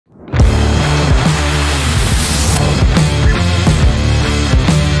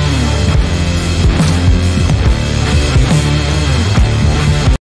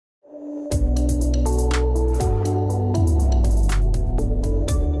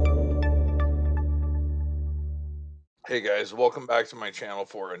Hey guys, welcome back to my channel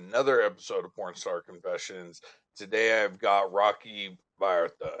for another episode of Pornstar Confessions. Today I've got Rocky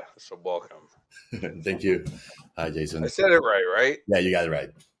Vallarta, so welcome. Thank you. Hi, I Jason. said it right? Yeah, you got it right.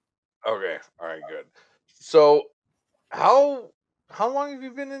 Okay, all right, good. So how how long have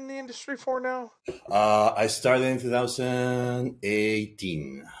you been in the industry for now? I started in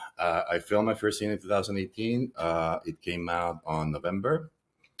 2018. I filmed my first scene in 2018. It came out on November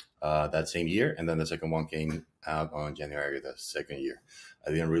that same year, and then the second one came out on January the second year.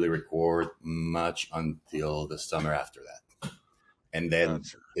 I didn't really record much until the summer after that, and then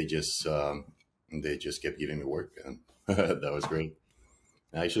Gotcha. they just kept giving me work, and that was great.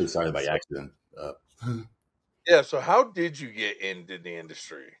 I actually started by So, accident. yeah, so how did you get into the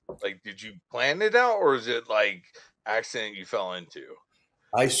industry? Like, did you plan it out, or is it like accident you fell into?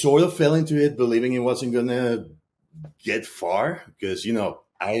 I sort of fell into it, believing it wasn't gonna get far because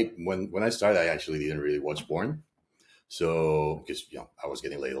I when I started, I actually didn't really watch porn. So because I was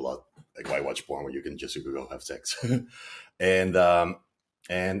getting laid a lot. Like why watch porn when you can just go have sex? and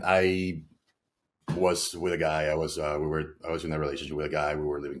and I was with a guy. I was in a relationship with a guy. We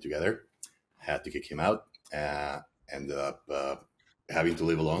were living together. Had to kick him out. Ended up having to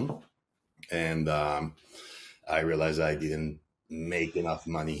live alone, and I realized I didn't make enough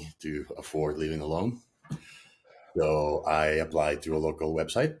money to afford living alone. So I applied to a local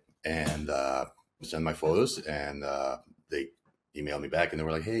website and sent my photos, and they emailed me back and they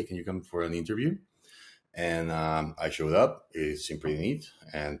were like, "Hey, can you come for an interview?" And I showed up. It seemed pretty neat,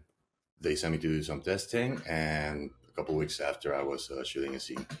 and they sent me to do some testing. And a couple of weeks after, I was shooting a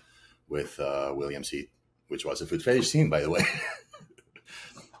scene with William Seed, which was a food fetish scene, by the way.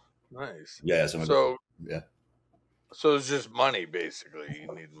 Nice. Yeah, So yeah. so it's just money basically. You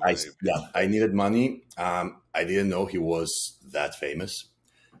need money to pay I the needed money. I didn't know he was that famous,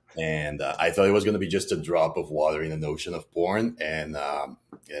 and I thought it was going to be just a drop of water in an ocean of porn, and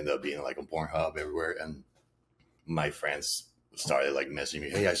it ended up being like a Pornhub everywhere. And my friends started like messaging me,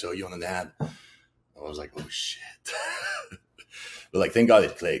 "Hey, I saw you on an ad." I was like, "Oh shit!" But like, thank God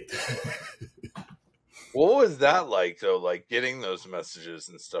it clicked. What was that like though? Like getting those messages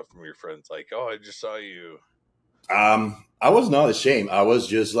and stuff from your friends, like, "Oh, I just saw you." I was not ashamed. I was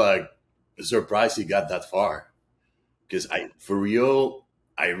just like surprised he got that far because for real,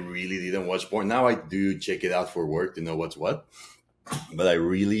 I really didn't watch porn. Now I do check it out for work to know what's what, but I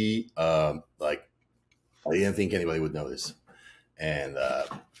really like I didn't think anybody would notice, and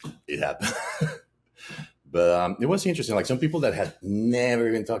it happened. But it was interesting. Like some people that had never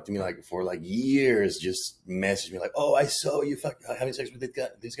even talked to me like for like years just messaged me like, "Oh, I saw you having sex with this guy."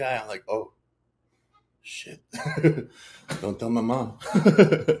 This guy. I'm like, "Oh shit! Don't tell my mom."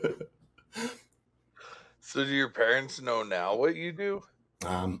 So do your parents know now what you do?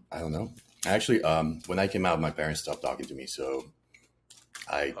 I don't know. Actually, when I came out, my parents stopped talking to me, so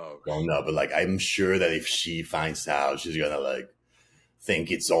I Oh, don't know. But like, I'm sure that if she finds out, she's gonna like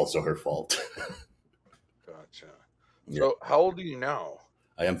think it's also her fault. gotcha. Yeah, So how old are you now?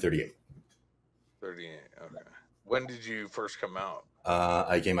 I am 38. 38. Okay. When did you first come out?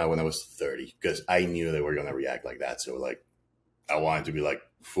 I came out when I was 30 because I knew they were gonna react like that. So like, I wanted to be like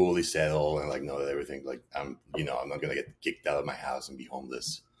fully settled and like know that everything like I'm not gonna get kicked out of my house and be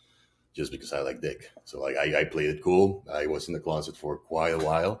homeless just because I like dick. So like I played it cool. I was in the closet for quite a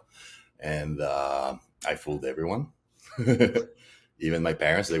while, and I fooled everyone, even my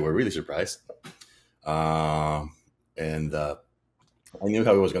parents. They were really surprised, and I knew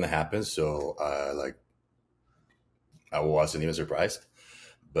how it was gonna happen. So like I wasn't even surprised,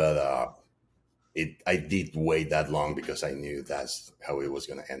 but I did wait that long because I knew that's how it was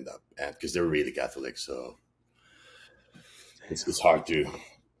gonna end up, and because they're really Catholic, so it's Damn. hard to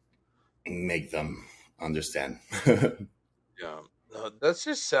make them understand. Yeah. No, that's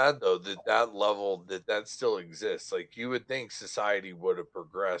just sad though that that level that still exists. Like you would think society would have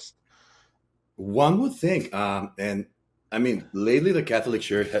progressed. One would think, and I mean, lately the Catholic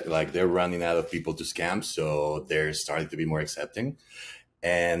Church, like, they're running out of people to scam, so they're starting to be more accepting,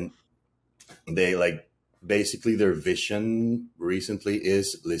 and they like basically their vision recently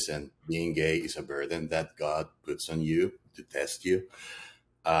is, listen, being gay is a burden that God puts on you to test you.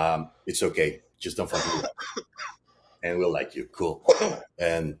 It's okay, just don't fucking do that, and we'll like you, cool.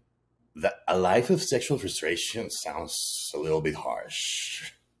 And that a life of sexual frustration sounds a little bit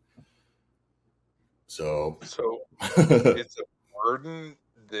harsh, so. So it's a burden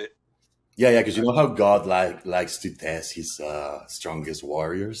that Yeah, because you know how God likes to test his strongest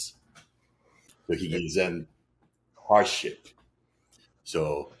warriors, so he gives them hardship.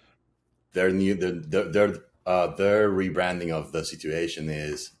 So their rebranding of the situation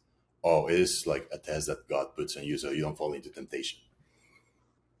is Oh, it is like a test that God puts on you so you don't fall into temptation.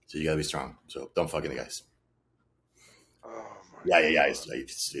 So you gotta be strong. So don't fuck any guys. Oh my Yeah, yeah, yeah. god.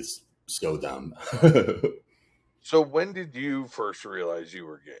 It's so dumb. So when did you first realize you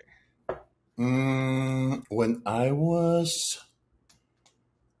were gay? When I was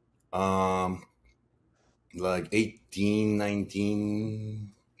um like 18,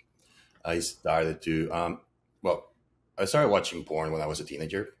 19, I started to well, I started watching porn when I was a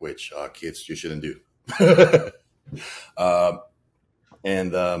teenager, which kids you shouldn't do. um,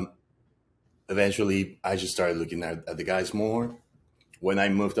 and eventually, I just started looking at the guys more. When I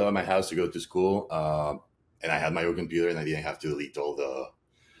moved out of my house to go to school, and I had my own computer, and I didn't have to delete all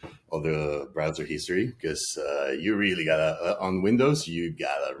the browser history because you really gotta on Windows, you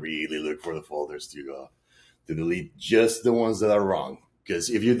gotta really look for the folders to delete just the ones that are wrong. Because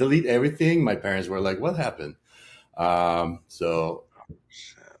if you delete everything, my parents were like, "What happened?" So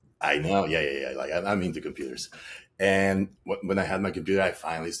Shit. I know, yeah, yeah, yeah. Like I'm into computers, and when I had my computer, I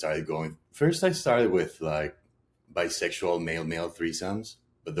finally started going. First, I started with like bisexual male threesomes,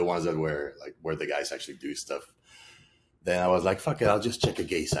 but the ones that were like where the guys actually do stuff. Then I was like, "Fuck it, I'll just check a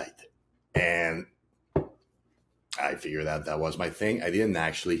gay site," and I figured out that was my thing. I didn't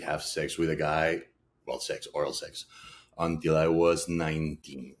actually have sex with a guy, well, sex, oral sex, until I was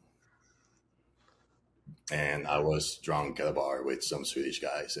 19. And I was drunk at a bar with some Swedish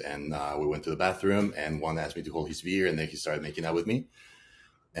guys, and we went to the bathroom, and one asked me to hold his beer, and then he started making out with me,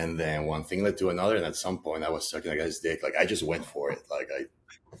 and then one thing led to another, and at some point I was sucking a guy's dick. Like I just went for it,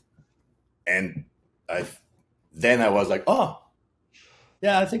 and I, then I was like, oh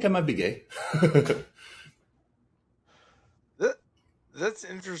yeah, I think I might be gay. That that's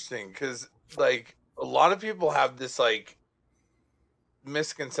interesting because like a lot of people have this like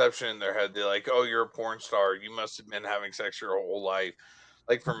misconception in their head. They're like, "Oh, you're a porn star. You must have been having sex your whole life."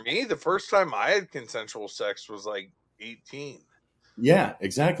 Like for me, the first time I had consensual sex was like 18. Yeah,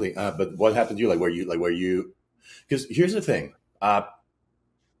 exactly. But what happened to you? Were you? Because here's the thing. I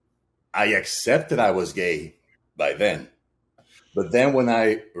accepted I was gay by then. But then when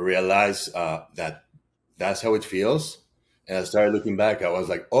I realized that that's how it feels, and I started looking back, I was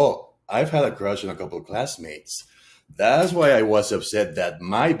like, oh, I've had a crush on a couple of classmates. That's why I was upset that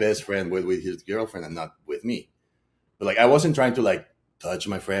my best friend was with his girlfriend and not with me. But like, I wasn't trying to like touch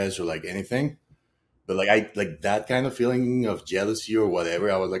my friends or like anything. But like, I like that kind of feeling of jealousy or whatever.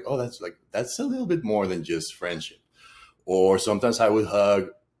 I was like, oh, that's a little bit more than just friendship. Or sometimes I would hug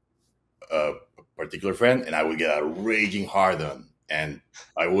a particular friend and I would get a raging hard on, and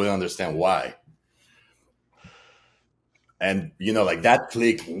I wouldn't understand why. And like that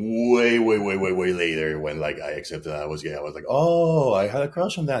clicked way later when like I accepted I was gay. I was like, oh, I had a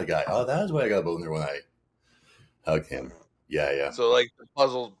crush on that guy. Oh, that's why I got a boner when I hugged him. Yeah, yeah. So like the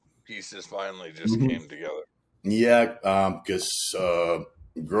puzzle pieces finally just Hmm. came together. Yeah, because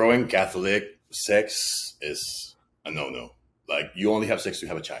growing Catholic, sex is a no-no. Like you only have sex to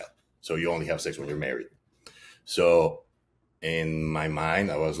have a child, so you only have sex when you're married. So in my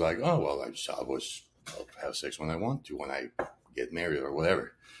mind, I was like, oh well, I'll have sex when I want to, when I get married or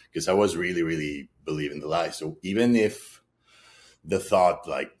whatever, because I was really, really believing the lie. So even if the thought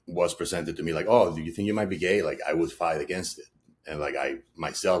like was presented to me, like, oh, do you think you might be gay? Like I would fight against it, and like I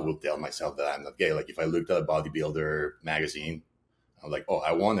myself would tell myself that I'm not gay. Like if I looked at a bodybuilder magazine, I'm like, oh,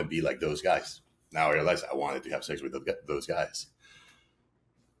 I want to be like those guys. Now I realize I wanted to have sex with those guys.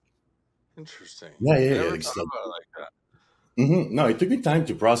 Interesting. Yeah, yeah, I yeah. never It's thought like, about it like that. no, it took me time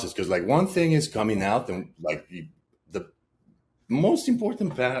to process because like one thing is coming out, and like the most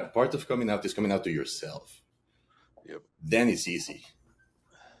important part of coming out is coming out to yourself. Yep. Then it's easy.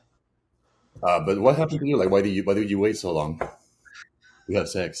 But what happened to you? Like, why did you wait so long to have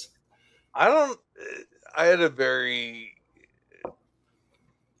sex? I don't. I had a very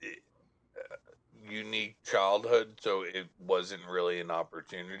unique childhood, so it wasn't really an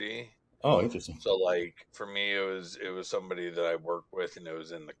opportunity. Oh, interesting. So like for me, it was somebody that I worked with, and it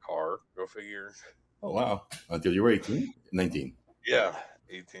was in the car. Go figure. Oh, wow. Until you were 18, 19. Yeah,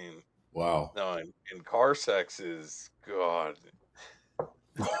 18. Wow. No, and car sex is God.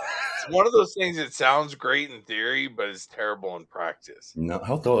 It's one of those things that sounds great in theory, but it's terrible in practice. No,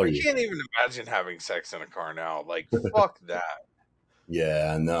 how tall are I you? can't even imagine having sex in a car now. Like fuck that.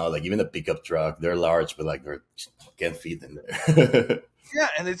 Yeah, no, like even a pickup truck, they're large, but like they're can't fit in there. Yeah,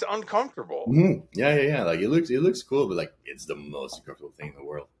 and it's uncomfortable. Yeah, yeah, yeah. Like it looks cool, but like it's the most uncomfortable thing in the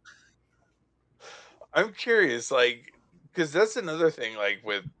world. I'm curious, like, because that's another thing, like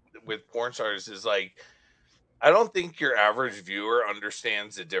with porn stars is like I don't think your average viewer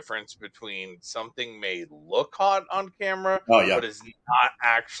understands the difference between something may look hot on camera, Oh yeah, but is not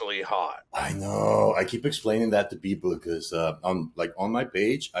actually hot. I know. I keep explaining that to people because on my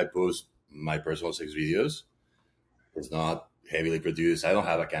page, I post my personal sex videos. It's not heavily produced. I don't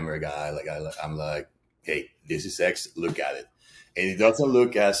have a camera guy. I'm like, hey, this is sex. Look at it, and it doesn't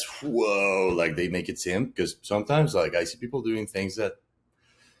look as whoa like they make it seem. Because sometimes like I see people doing things that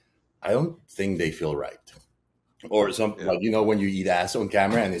I don't think they feel right, or some Yeah. like when you eat ass on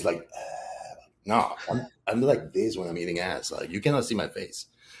camera and it's like, no, I'm like this when I'm eating ass. Like you cannot see my face.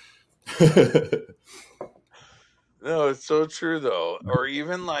 No, it's so true though. Or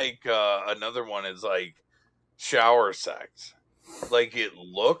even like another one is like shower sex. Like it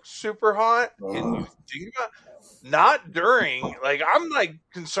looks super hot, and you think about not during. Like I'm like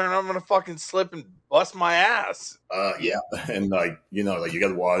concerned I'm gonna fucking slip and bust my ass. Yeah, and like like you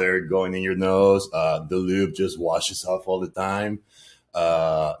got water going in your nose. The lube just washes off all the time.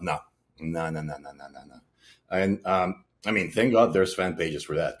 No, no, no, no, no, no, no, no. And I mean, thank God there's fan pages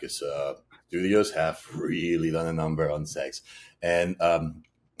for that because studios have really done a number on sex. And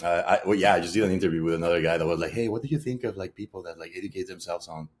well, yeah, I just did an interview with another guy that was like, "Hey, what do you think of like people that like educate themselves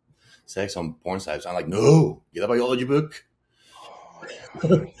on sex on porn sites?" I'm like, "No, get a biology book, Oh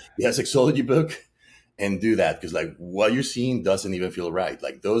yeah. get a sexology book." And do that because like what you're seeing doesn't even feel right.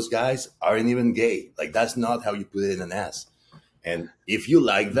 Like those guys aren't even gay. Like that's not how you put it in an ass. And if you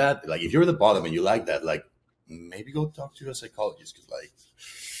like that, like if you're at the bottom and you like that, like maybe go talk to a psychologist because like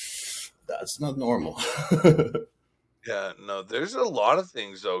that's not normal. Yeah, no, there's a lot of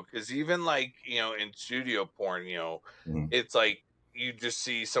things though, because even like, in studio porn, Mhm. it's like you just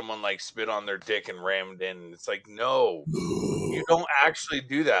see someone like spit on their dick and rammed in. And it's like, no, you don't actually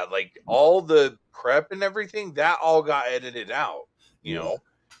do that. Like all the prep and everything, that all got edited out. You Yeah, know,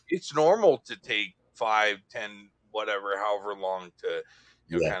 it's normal to take 5, 10, whatever, however long to,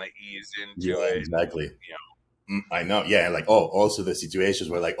 yeah, kind of ease into yeah, it. And, exactly. I know. Yeah, and like also the situations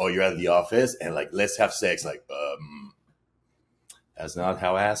where like you're at the office and like let's have sex. Like that's not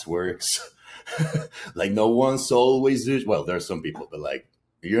how ass works. Like no one's always well. There's some people, but like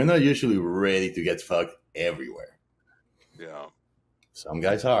you're not usually ready to get fucked everywhere. yeah, Some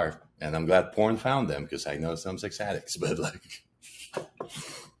guys are, and I'm glad porn found them because I know some sex addicts. But like,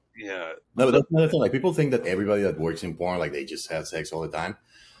 yeah, no, but that's another thing. Like people think that everybody that works in porn, like they just have sex all the time.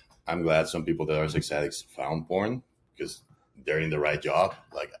 I'm glad some people that are sex addicts found porn because they're in the right job.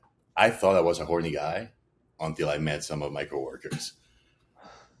 Like I thought I was a horny guy until I met some of my coworkers.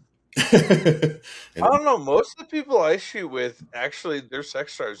 I And don't know. Most of the people I shoot with, actually, their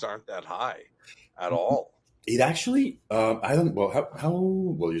sex drives aren't that high at all. it actually, I don't. Well, how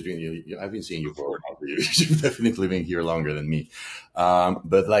well you're doing? I've been seeing you for a while. You've definitely been here longer than me.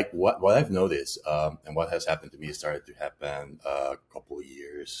 But like what I've noticed, and what has happened to me, started to happen a couple of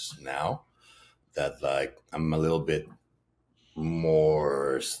years now. That like I'm a little bit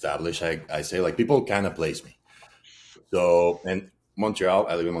more established. I say like people kind of place me. So and Montreal,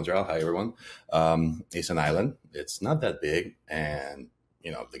 I live in Montreal. Hi everyone. It's an island. It's not that big, and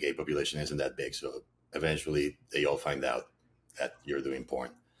the gay population isn't that big. So eventually, they all find out that you're doing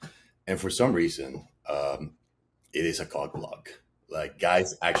porn, and for some reason, it is a cock block. Like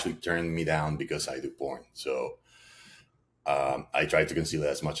guys actually turn me down because I do porn. So I try to conceal it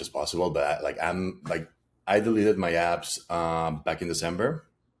as much as possible. But I deleted my apps back in December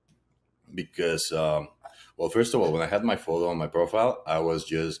because well, first of all, when I had my photo on my profile, I was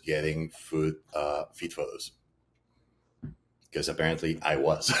just getting feed photos because apparently I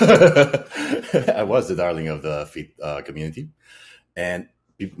was I was the darling of the feed community, and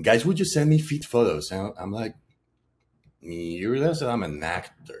guys would just send me feed photos, and I'm like, you realize that I'm an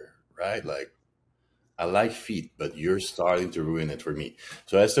actor, right? Like I like feet, but you're starting to ruin it for me.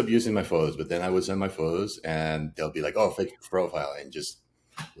 So I stopped using my photos, but then I would send my photos and they'll be like, oh, fake profile, and just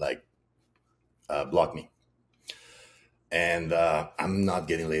like block me. And I'm not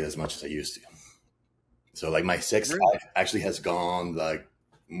getting laid as much as I used to. So like my sex Really? life actually has gone like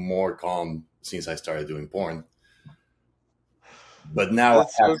more calm since I started doing porn. But now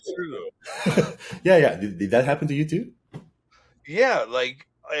That's I so have true. to. Yeah, yeah. Did that happen to you too? Yeah, like,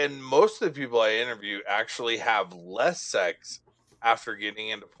 and most of the people I interview actually have less sex after getting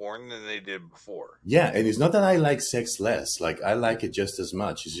into porn than they did before. Yeah, and it's not that I like sex less. Like I like it just as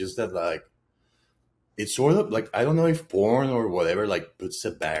much. It's just that like it's sort of like I don't know if porn or whatever like puts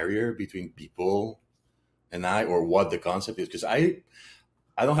a barrier between people and I, or what the concept is, because I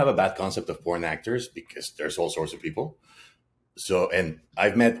don't have a bad concept of porn actors because there's all sorts of people. So and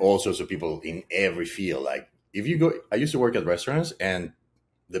I've met all sorts of people in every field. Like if you go, I used to work at restaurants, and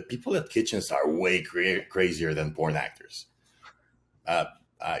the people at kitchens are way crazier than porn actors. Uh,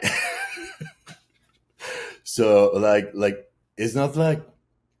 I, so it's not like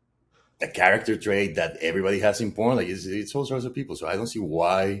a character trait that everybody has in porn. Like it's all sorts of people. So I don't see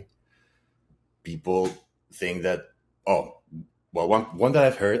why people think that. Oh, well, one that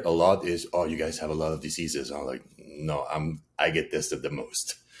I've heard a lot is, oh, you guys have a lot of diseases. I'm like, no, I get tested the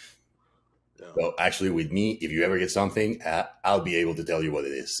most. Yeah. So actually, with me, if you ever get something, I'll be able to tell you what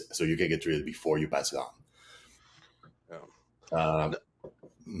it is, so you can get treated before you pass it on. Yeah. Um, No,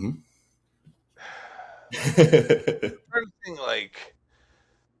 mhm. I'm trying to think, like,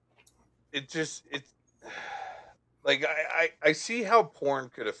 it's like I see how porn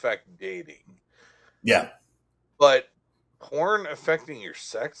could affect dating, Yeah, but porn affecting your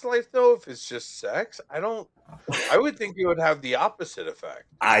sex life though, if it's just sex, I would think it would have the opposite effect.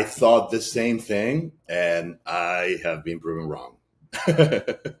 I thought the same thing, and I have been proven wrong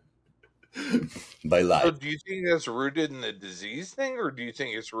by So life. do you think that's rooted in the disease thing, or do you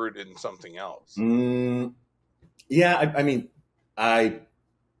think it's rooted in something else? Mm, yeah, I mean, I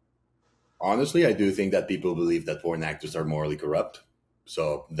honestly, I do think that people believe that porn actors are morally corrupt.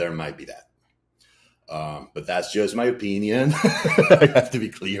 So there might be that. But that's just my opinion. I have to be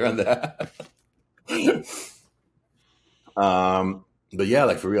clear on that. But yeah,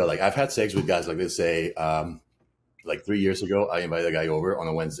 like for real, like I've had sex with guys like this. Say, like 3 years ago, I invited a guy over on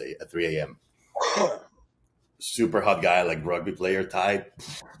a Wednesday at 3 a.m. Super hot guy, like rugby player type,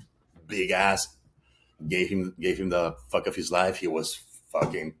 big ass. Gave him the fuck of his life. He was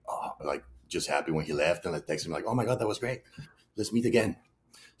fucking like just happy when he left, and I texted him like, "Oh my god, that was great. Let's meet again."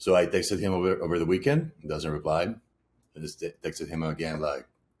 So I texted him over the weekend. Doesn't reply. I just texted him again like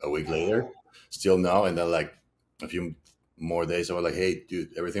a week later. Still no. And then like a few more days, I was like, "Hey,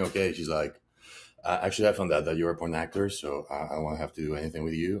 dude, everything okay?" She's like, "Actually, I found out that you're a porn actor, so I don't want to have to do anything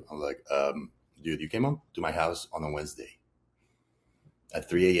with you." I'm like, "Dude, you came up to my house on a Wednesday at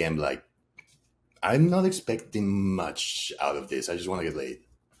 3 a.m. Like, I'm not expecting much out of this. I just want to get laid.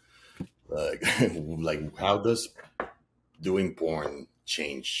 Like, like, how does doing porn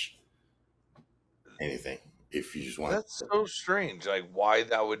change anything if you just want?" That's so strange. Like, why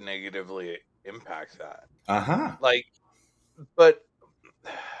that would negatively impact that? Uh huh. Like, but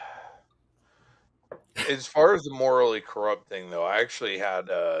as far as the morally corrupt thing, though, I actually had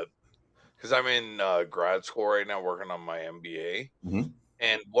because I'm in grad school right now, working on my MBA, Hmm.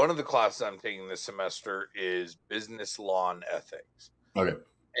 and one of the classes I'm taking this semester is business law and ethics, Okay.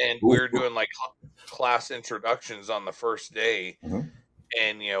 and we Ooh. were doing like class introductions on the first day, Mhm.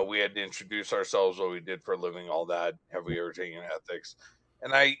 and we had to introduce ourselves, what we did for a living, all that. Have we ever taken ethics?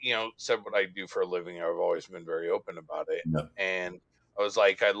 And I said what I do for a living. I've always been very open about it, No. and I was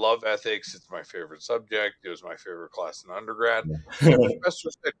like, I love ethics. It's my favorite subject. It was my favorite class in undergrad. And the No. professor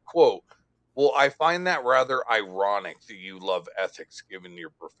said, quote, "Well, I find that rather ironic that you love ethics given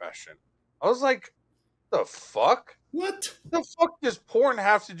your profession." I was like, the fuck? What? The fuck does porn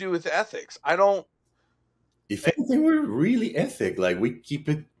have to do with ethics? I don't. If anything, we're really ethic. Like we keep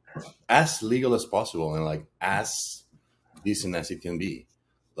it as legal as possible and like as decent as it can be.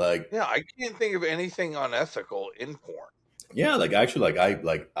 Like Yeah, I can't think of anything unethical in porn. yeah, like actually,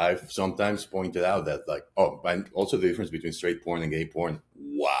 I've sometimes pointed out that like and also the difference between straight porn and gay porn.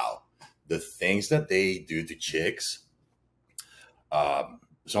 Wow, the things that they do to chicks.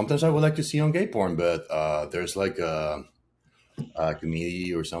 Sometimes I would like to see on gay porn, but there's like a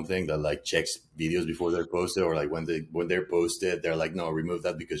community or something that like checks videos before they're posted, or like when they're posted, they're like, no, remove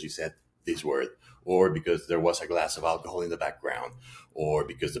that because you said this word, or because there was a glass of alcohol in the background, or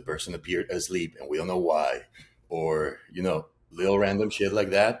because the person appeared asleep and we don't know why, or little random shit like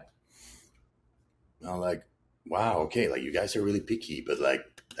that. And I'm like, wow, okay, like you guys are really picky, but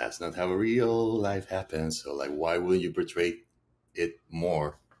like that's not how real life happens. So like, why wouldn't you portray it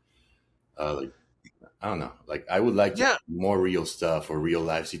more? Like I don't know. Like I would like to Yeah, see more real stuff or real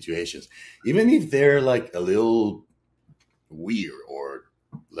life situations, even if they're like a little weird or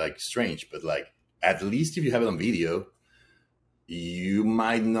like strange. But like at least if you have it on video, you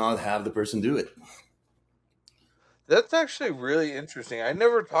might not have the person do it. that's actually really interesting. I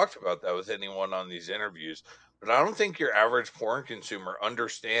never talked about that with anyone on these interviews, but I don't think your average porn consumer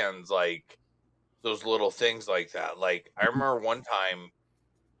understands like those little things like that. Like I remember one time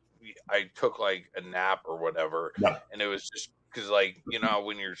I took like a nap or whatever, Yeah, and it was just because like how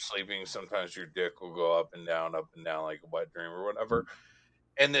when you're sleeping, sometimes your dick will go up and down like a wet dream or whatever.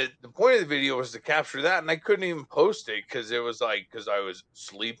 And the point of the video was to capture that, and I couldn't even post it because it was like because I was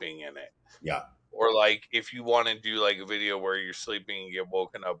sleeping in it. yeah. or like if you want to do like a video where you're sleeping and get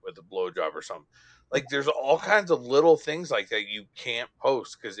woken up with a blowjob or something. Like there's all kinds of little things like that you can't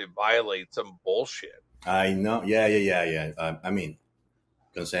post because it violates some bullshit. I know. Yeah, yeah, yeah, yeah. I mean,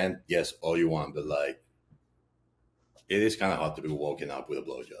 consent, yes, all you want, but like, it is kind of hard to be woken up with a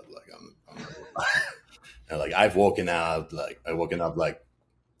blowjob. Like, I'm not, and, like, I've woken out, like, I woken up like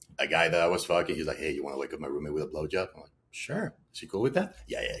a guy that I was fucking. He's like, "Hey, you want to wake up my roommate with a blowjob?" I'm like, "Sure." Is he cool with that?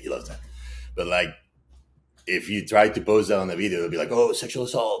 Yeah, yeah, he loves that. But like, if you try to post that on a video, it'll be like, "Oh, sexual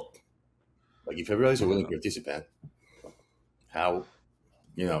assault." Like, if everybody's a willing participant, how,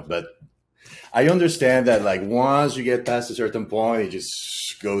 But I understand that, like, once you get past a certain point, it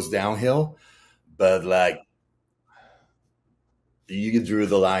just goes downhill. But like, you drew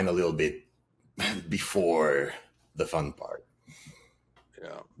the line a little bit before the fun part.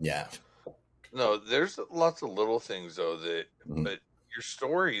 Yeah. Yeah. No, there's lots of little things though that, Mhm. but your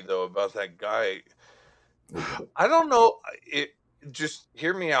story though about that guy, I don't know. It just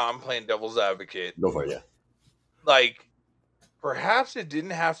hear me out. I'm playing devil's advocate. Go for it. Yeah. Like, perhaps it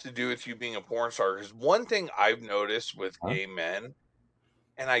didn't have to do with you being a porn star. Because one thing I've noticed with Huh? gay men,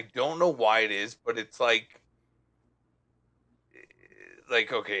 and I don't know why it is, but it's like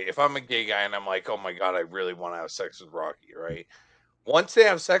okay, if I'm a gay guy and I'm like, oh my god, I really want to have sex with Rocky, right? Once they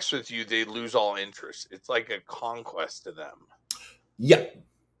have sex with you, they lose all interest. It's like a conquest to them. Yeah.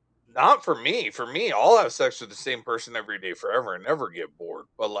 Not for me. For me, I'll have sex with the same person every day forever and never get bored.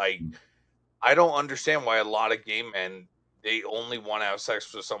 But like, I don't understand why a lot of gay men they only want to have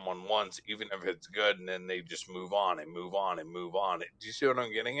sex with someone once, even if it's good, and then they just move on and move on and move on. Do you see what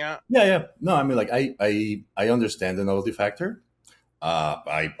I'm getting at? Yeah. Yeah. No, I mean, like, I understand the novelty factor.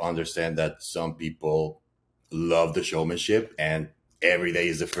 I understand that some people love the showmanship, and every day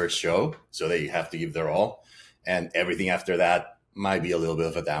is the first show, so they have to give their all, and everything after that might be a little bit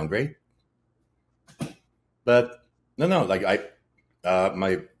of a downgrade. But no, no, like,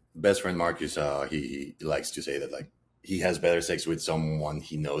 my best friend Marcus, he likes to say that, like, he has better sex with someone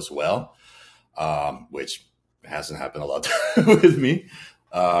he knows well, which hasn't happened a lot with me.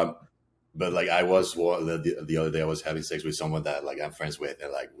 Um, but like, I was the other day I was having sex with someone that, like, I'm friends with,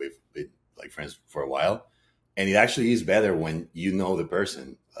 and like, we've been like friends for a while, and it actually is better when you know the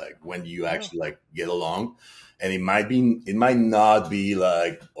person, like when you Yeah, actually like get along. And it might not be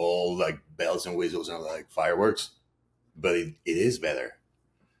like all like bells and whistles and like fireworks, but it is better.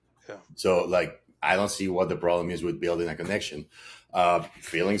 yeah, So like, I don't see what the problem is with building a connection.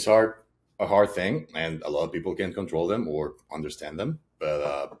 Feelings are a hard thing, and a lot of people can't control them or understand them.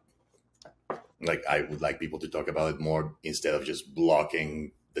 But like, I would like people to talk about it more instead of just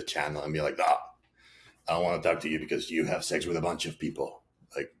blocking the channel and be like, "Ah, I don't want to talk to you because you have sex with a bunch of people."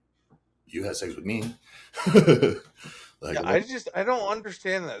 Like, you have sex with me. Like, yeah. I don't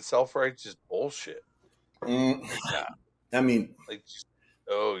understand that self righteous bullshit mm, like that. I mean, Like, just,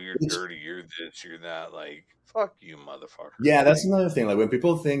 oh, you're it's, dirty, you're this, you're that. Like, fuck you, motherfucker. yeah, that's Like, another thing. Like, when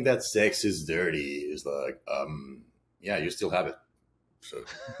people think that sex is dirty, is like, yeah, you still have it. So,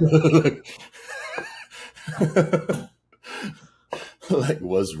 like,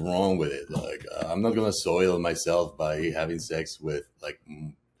 what's wrong with it? Like, I'm not gonna soil myself by having sex with like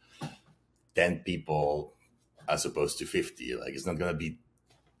 10 people as opposed to 50. Like, it's not gonna be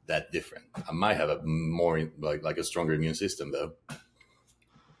that different. I might have a more like a stronger immune system though.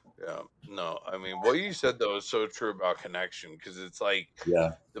 yeah, no, I mean, what you said though is so true about connection because it's like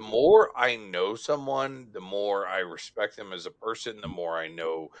Yeah. the more I know someone, the more I respect them as a person, the more I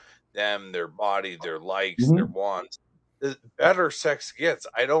know them, their body, their likes, their Mhm. wants, the better sex gets.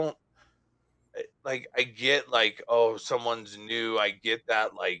 I don't like, I get like, oh, someone's new. I get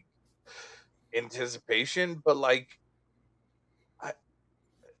that like anticipation, but like, I,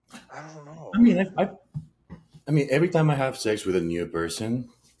 I don't I know. mean, I mean, every time I have sex with a new person,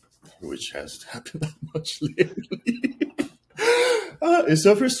 which has happened that much lately, it's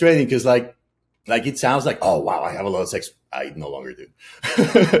so frustrating because like, it sounds like, oh wow, I have a lot of sex. I no longer do.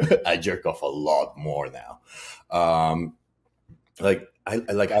 I jerk off a lot more now. Um, like, I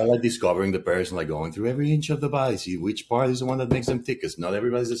like discovering the person, like going through every inch of the body, see which part is the one that makes them tick. Because not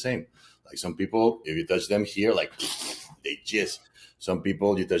everybody's the same. Like, some people, if you touch them here, like, they jizz. Some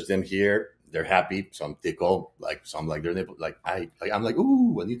people, you touch them here, they're happy. Some tickle, like some like their nipple. I'm like,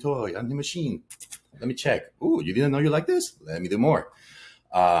 ooh, a new toy, a new machine. Let me check. Ooh, you didn't know you like this? Let me do more.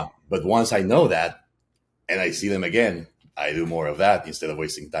 But once I know that and I see them again, I do more of that instead of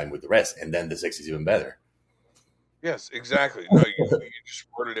wasting time with the rest. And then the sex is even better. Yes, exactly. No, you just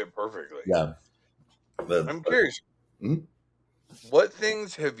worded it perfectly. Yeah. I'm curious, Mhm. what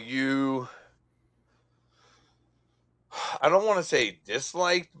things have you, I don't want to say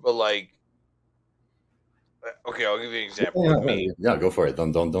disliked, but like Okay, I'll give you an example Yeah, with me. yeah, go for it.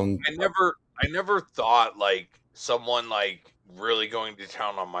 Don't. I never thought like someone like really going to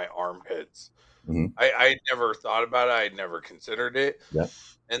town on my armpits. Mhm. I never thought about it. I had never considered it. Yeah.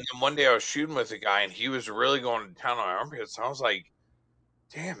 And then one day I was shooting with a guy and he was really going to town on my armpits. And I was like,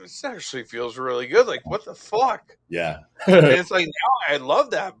 damn, this actually feels really good. Like, what the fuck? Yeah. And it's like now I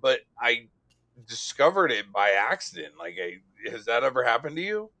love that, but I discovered it by accident. Like, has that ever happened to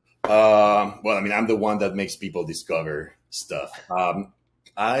you? Well, I mean, I'm the one that makes people discover stuff.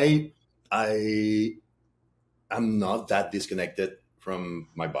 I, I, I'm not that disconnected from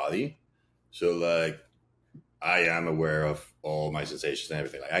my body, so like, I am aware of all my sensations and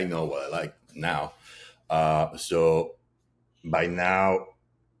everything. Like, I know what I like now. So by now,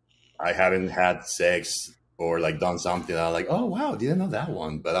 I haven't had sex or like done something that I'm like, oh wow, didn't know that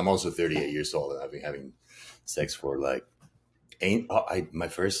one. But I'm also 38 years old and I've been having sex for like, my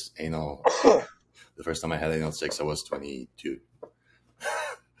first anal. The first time I had anal sex, I was 22.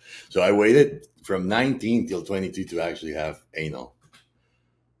 So I waited from 19 till 22 to actually have anal.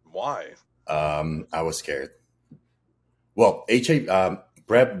 Why? I was scared. Well, HA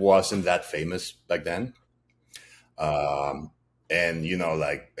PrEP wasn't that famous back then. Um, and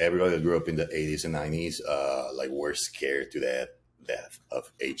like everybody that grew up in the 80s and 90s, like were scared to death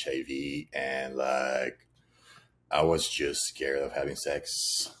of HIV, and like I was just scared of having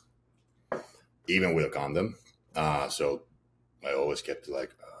sex, even with a condom. So I always kept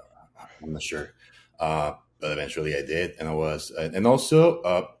like, I'm not sure. But eventually I did, and I was, and also,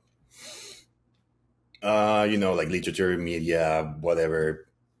 like literature, media, whatever.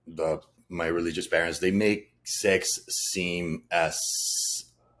 My religious parents, they make sex seem as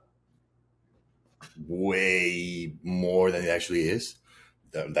way more than it actually is.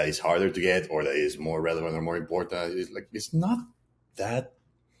 That is harder to get, or that is more relevant or more important. It's like it's not that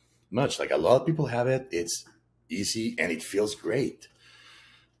much. Like a lot of people have it. It's easy and it feels great.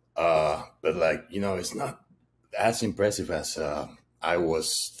 But like it's not as impressive as I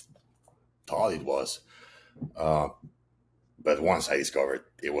was taught it was. Uh, but once I discovered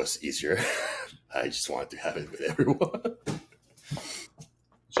it was easier, I just wanted to have it with everyone.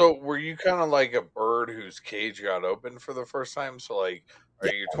 So were you kind of like a bird whose cage got opened for the first time? So like, are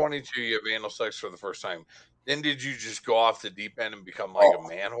Yeah. you 22? You have anal sex for the first time. Then did you just go off the deep end and become like a Oh,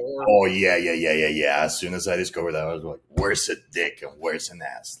 man whore? oh yeah, yeah, yeah, yeah, yeah. As soon as I discovered that, I was like, "Where's a dick and where's an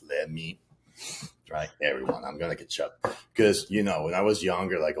ass? Let me try everyone. I'm gonna get shot." Because when I was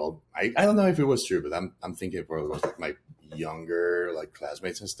younger, like I don't know if it was true, but I'm thinking it probably was like my younger like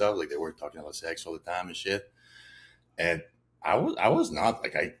classmates and stuff. Like they were talking about sex all the time and shit. And I was not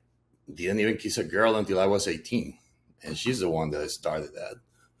like I didn't even kiss a girl until I was 18, and she's the one that started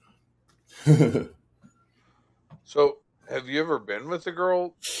that. So have you ever been with a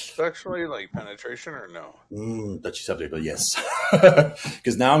girl sexually, like penetration, or no? Touchy subject, but yes.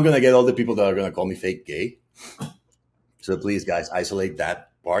 Because now I'm gonna get all the people that are gonna call me fake gay. So please, guys, isolate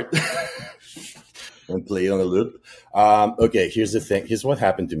that part and play it on a loop. Okay, here's the thing. Here's what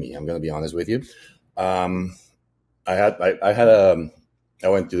happened to me. I'm gonna be honest with you. Um, I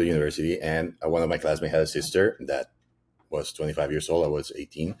went to the university, and one of my classmates had a sister that was 25 years old. I was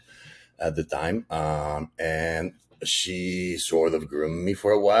 18 at the time, and she sort of groomed me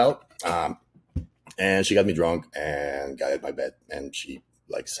for a while. And she got me drunk and got at my bed, and she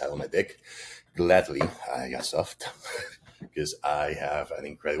like sat on my dick. Gladly, I got soft because I have an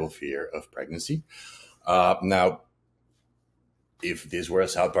incredible fear of pregnancy. Now, if this were a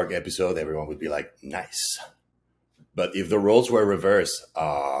South Park episode, everyone would be like, "Nice." But if the roles were reversed,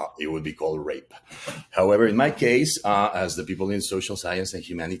 it would be called rape. However, in my case, as the people in social science and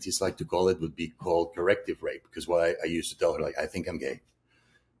humanities like to call it, would be called corrective rape. Because what I used to tell her, like, I think I'm gay.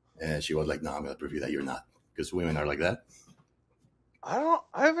 And she was like, no, I'm going to prove you that you're not. Because women are like that. I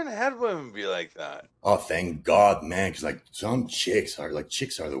haven't had women be like that. Oh, thank God, man. Because, like, some chicks are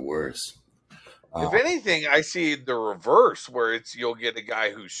the worst. If anything, I see the reverse where it's you'll get a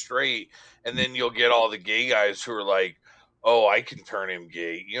guy who's straight and then you'll get all the gay guys who are like, "Oh, I can turn him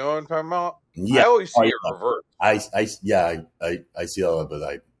gay." You know what I'm talking about? Yeah. I always Oh, see it yeah. reverse. Yeah, I see all that,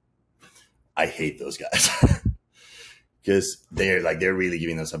 but I hate those guys because they're really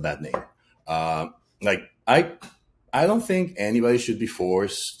giving us a bad name. Like I don't think anybody should be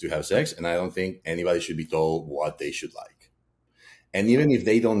forced to have sex, and I don't think anybody should be told what they should like. And even if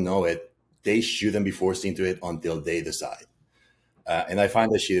they don't know it, they shouldn't be forced into it until they decide. And I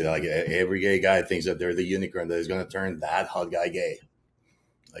find that shit like every gay guy thinks that they're the unicorn that is going to turn that hot guy gay.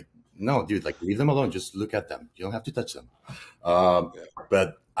 Like, no, dude, like leave them alone. Just look at them. You don't have to touch them. Yeah.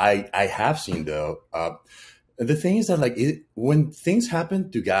 But I have seen though. The thing is that like when things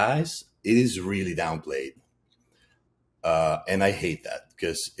happen to guys, it is really downplayed. And I hate that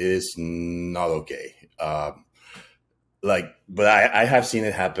because it is not okay. But I have seen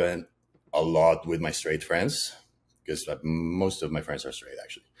it happen a lot with my straight friends because most of my friends are straight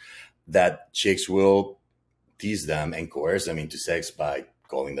actually. That chicks will tease them and coerce them into sex by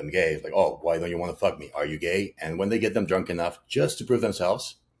calling them gay. Like, oh, why don't you want to fuck me? Are you gay? And when they get them drunk enough just to prove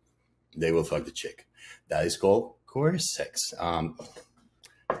themselves, they will fuck the chick. That is called coerced sex.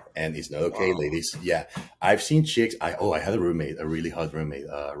 And it's not okay, Wow. ladies. Yeah, I've seen chicks. I had a roommate, a really hot roommate,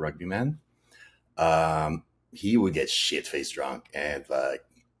 a rugby man. He would get shit faced drunk, and like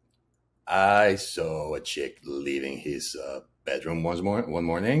I saw a chick leaving his bedroom one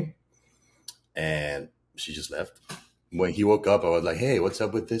morning, and she just left. When he woke up, I was like, "Hey, what's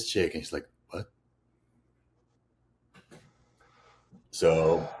up with this chick?" And he's like, "What?"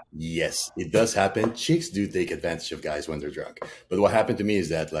 So yes, it does happen. Chicks do take advantage of guys when they're drunk. But what happened to me is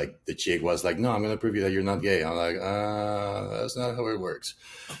that like the chick was like, "No, I'm gonna prove you that you're not gay." I'm like, That's not how it works."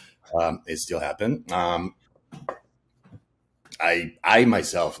 It still happened. I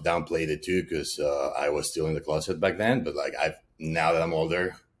myself downplayed it too because I was still in the closet back then. But like I've now that I'm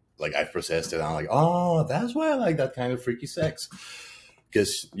older, like I've processed it. I'm like, oh, that's why I like that kind of freaky sex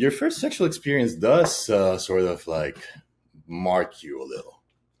because your first sexual experience does sort of like mark you a little.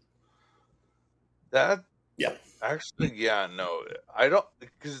 That Yeah. actually, yeah, no, I don't,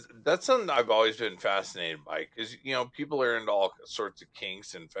 because that's something I've always been fascinated by. Because people are into all sorts of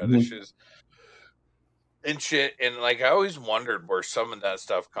kinks and Mhm. fetishes and shit, and like I always wondered where some of that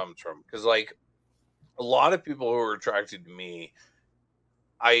stuff comes from. Because like a lot of people who are attracted to me,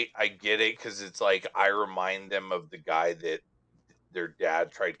 I get it because it's like I remind them of the guy that their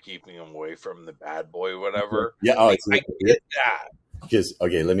dad tried keeping him away from the bad boy, whatever. Yeah. Oh, Like it's I get that. because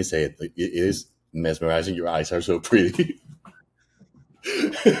okay. Let me say it. Like, it is mesmerizing. Your eyes are so pretty.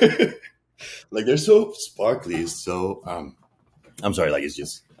 Like they're so sparkly. So I'm sorry. Like it's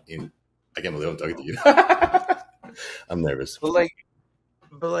just in. I can't believe I'm talking to you. I'm nervous. But like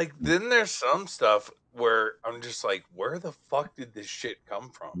then there's some stuff where I'm just like, where the fuck did this shit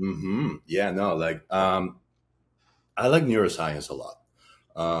come from? Yeah. No. Like I like neuroscience a lot.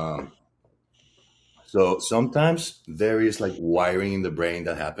 Um, so sometimes there is like wiring in the brain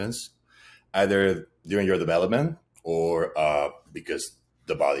that happens either during your development or because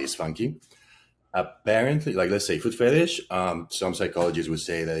the body is funky. Apparently, like let's say foot fetish, some psychologists would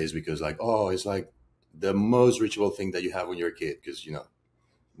say that is because like, oh, it's like the most ritual thing that you have when you're a kid because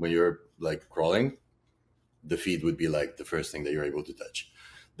when you're like crawling, the feet would be like the first thing that you're able to touch.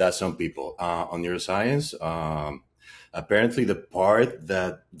 That's some people. On neuroscience, apparently the part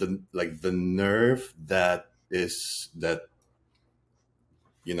that the nerve that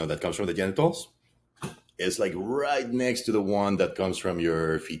comes from the genitals is like right next to the one that comes from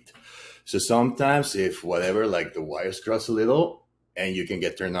your feet. So sometimes if whatever, like the wires cross a little and you can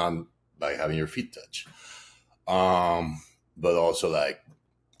get turned on by having your feet touch. But also like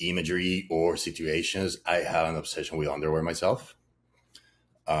imagery or situations, I have an obsession with underwear myself.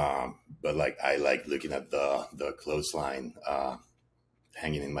 But like I like looking at the clothesline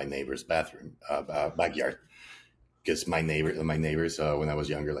hanging in my neighbor's bathroom backyard because my neighbors when I was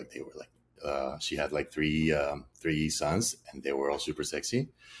younger, like they were like she had like three sons and they were all super sexy,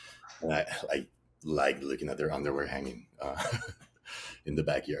 and I like looking at their underwear hanging in the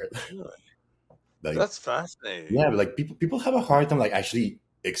backyard. Really? Like That's fascinating. yeah, but like people have a hard time like actually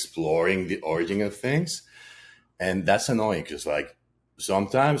exploring the origin of things, and that's annoying because like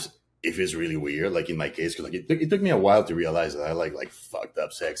sometimes if it's really weird, like in my case, because like it took me a while to realize that I like fucked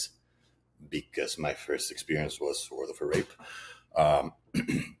up sex because my first experience was sort of a rape. Um,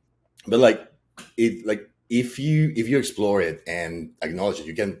 but like it like if you explore it and acknowledge it,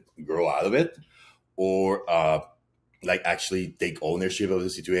 you can grow out of it, or like actually take ownership of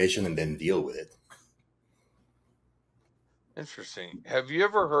the situation and then deal with it. Interesting. Have you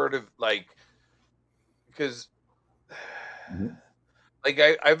ever heard of like because Mhm. like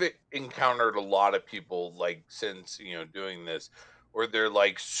I've encountered a lot of people like since doing this where they're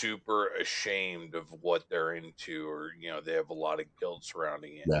like super ashamed of what they're into or they have a lot of guilt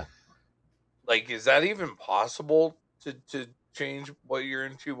surrounding it. Yeah. Like, is that even possible to change what you're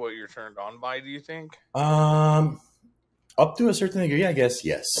into, what you're turned on by? Do you think? Um, Up to a certain degree, I guess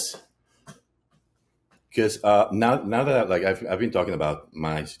yes. Because now that like I've been talking about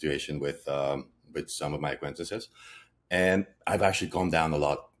my situation with some of my acquaintances, and I've actually calmed down a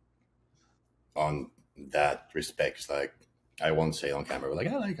lot on that respect. Like I won't say on camera, but like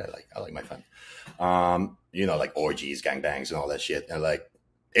I like my fun. Like orgies, gangbangs, and all that shit. And like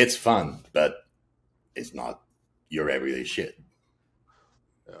it's fun, but it's not your everyday shit.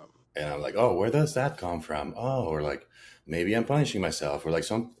 Um, And I'm like, oh, where does that come from? Oh, or like, maybe I'm punishing myself, or like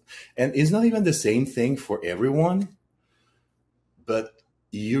some, and it's not even the same thing for everyone, but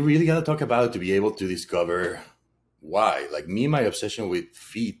you really got to talk about it to be able to discover why. Like me, my obsession with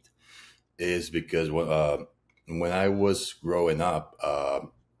feet is because when I was growing up,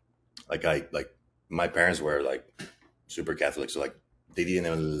 like my parents were like super Catholic, so like they didn't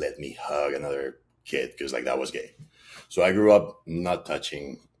even let me hug another kid because like that was gay. So I grew up not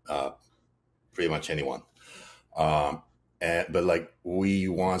touching pretty much anyone. Um, but like we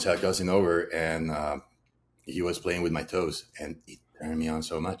once had a cousin over, and he was playing with my toes, and it turned me on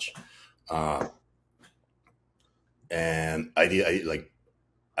so much. Uh, and I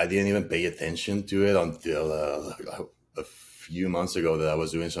didn't even pay attention to it until a few months ago that I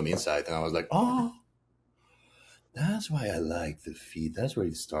was doing some insight, and I was like, oh, that's why I like the feet. That's where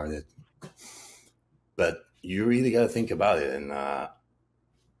it started. But you really got to think about it, and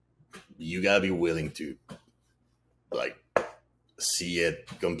you got to be willing to like see it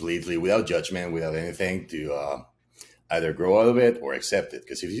completely without judgment, without anything, to either grow out of it or accept it.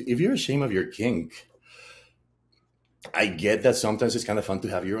 Because if you're ashamed of your kink, I get that sometimes it's kind of fun to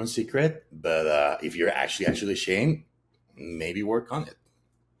have your own secret, but if you're actually ashamed, maybe work on it.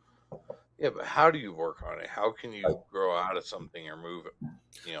 Yeah, but how do you work on it? How can you grow out of something or move,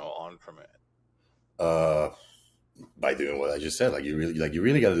 on from it? Uh, by doing what I just said, like you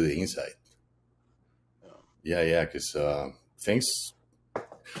really got to do the inside. Yeah. Yeah, yeah, things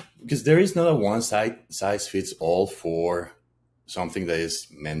because there is not a size fits all for something that is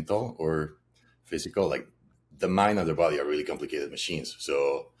mental or physical. Like the mind and the body are really complicated machines.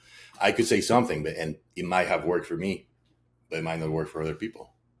 So I could say something, but and it might have worked for me, but it might not work for other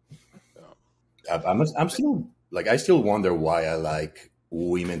people. Yeah. I'm still like I still wonder why I like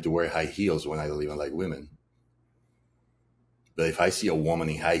women to wear high heels when I don't even like women. But if I see a woman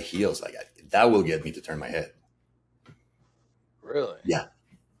in high heels, that will get me to turn my head. Really? Yeah,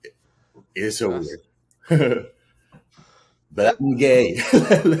 it is so That's weird. But that. I'm gay.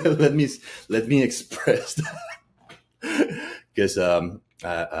 Let me express that because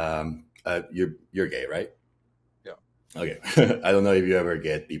you're gay, right? Yeah. Okay. I don't know if you ever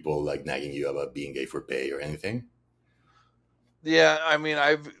get people like nagging you about being gay for pay or anything. Yeah, I mean,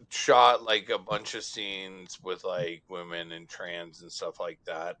 I've shot like a bunch of scenes with like women and trans and stuff like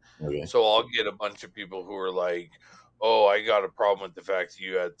that. Okay. So I'll get a bunch of people who are like, "Oh, I got a problem with the fact that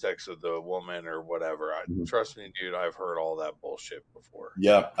you had sex with a woman or whatever." Mhm. Trust me, dude, I've heard all that bullshit before.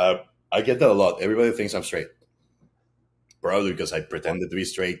 Yeah, I get that a lot. Everybody thinks I'm straight, probably because I pretended to be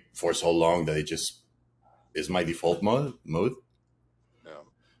straight for so long that it just is my default mode. Yeah,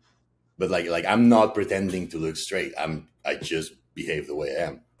 But like I'm not pretending to look straight. I just behave the way I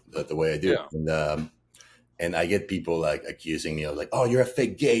am, the way I do. yeah, And I get people like accusing me of like, oh, you're a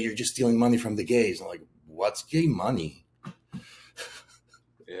fake gay. You're just stealing money from the gays. I'm like, what's gay money?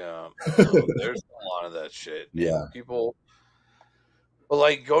 yeah. No, there's a lot of that shit, and Yeah. people. But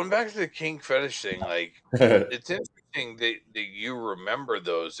like going back to the kink fetish thing, like it's interesting that you remember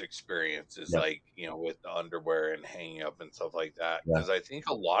those experiences, Yeah. like with the underwear and hanging up and stuff like that, Yeah. because I think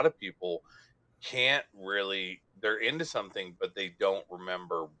a lot of people can't really. They're into something, but they don't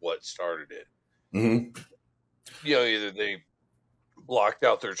remember what started it. Hmm. Either they blocked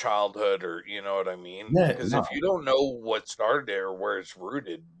out their childhood, or you know what I mean. Yeah. Because No. if you don't know what started it or where it's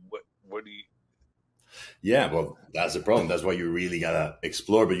rooted, what do you? Yeah. Well, that's the problem. That's why you really gotta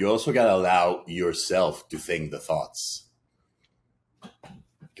explore, but you also gotta allow yourself to think the thoughts,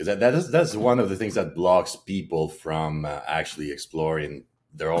 because that's one of the things that blocks people from actually exploring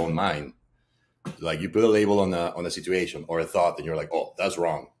their own mind. Like you put a label on a situation or a thought, and you're like, oh, that's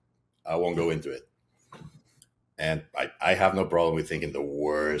wrong. I won't go into it. And I have no problem with thinking the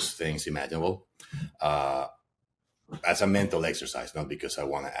worst things imaginable. Uh, as a mental exercise, not because I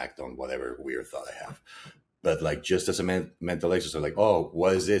want to act on whatever weird thought I have, but like just as a mental exercise, like, oh,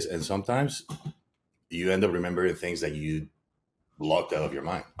 what is this? And sometimes you end up remembering things that you blocked out of your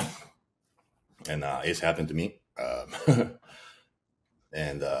mind. And it's happened to me.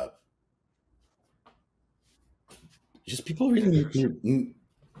 And just Interesting.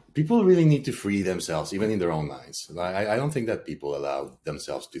 people really need to free themselves, even in their own minds. I don't think that people allow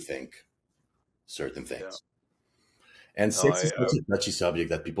themselves to think certain Yeah. things. And No, sex is such a touchy subject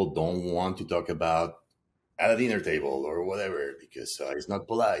that people don't want to talk about at a dinner table or whatever because it's not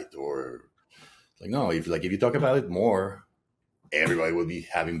polite or like no. If you talk about it more, everybody will be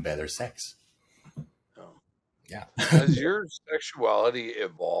having better sex. no. Yeah. Has your sexuality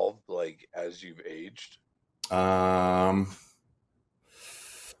evolved like as you've aged? um.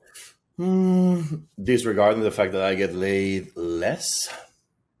 Disregarding the fact that I get laid less.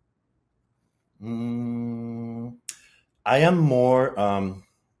 Mm, I am more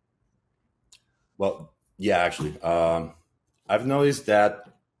well, yeah, actually. I've noticed that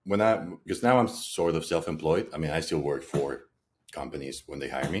when I, because now I'm sort of self-employed. I mean, I still work for companies when they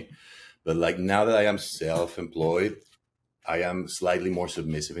hire me, but like now that I am self-employed, I am slightly more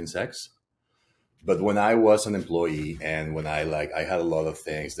submissive in sex. But when I was an employee and when I had a lot of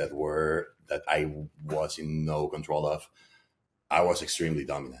things that I was in no control of, I was extremely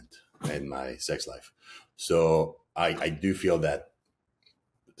dominant in my sex life. So I do feel that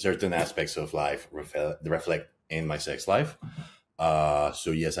certain aspects of life reflect in my sex life.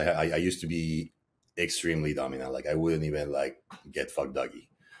 So yes, I used to be extremely dominant. Like I wouldn't even like get fucked doggy.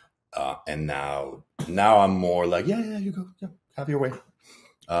 And now I'm more like, yeah, yeah, you go, yeah, have your way.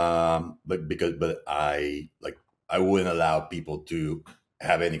 But I wouldn't allow people to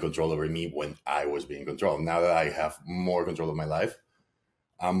have any control over me when I was being controlled. Now that I have more control of my life,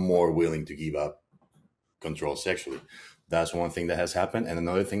 I'm more willing to give up control sexually. That's one thing that has happened. And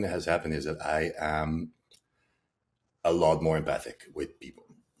another thing that has happened is that I am a lot more empathic with people.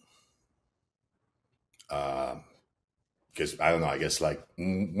 Because I don't know, I guess like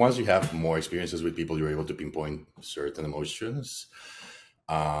once you have more experiences with people, you're able to pinpoint certain emotions.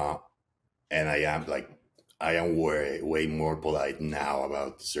 Uh, and I am way more polite now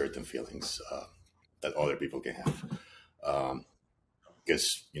about certain feelings that other people can have.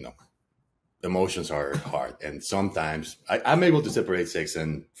 Because, emotions are hard. And sometimes I'm able to separate sex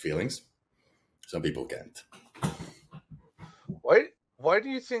and feelings. Some people can't. Why? Why do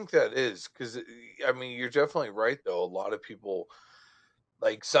you think that is? Because I mean, you're definitely right. Though a lot of people,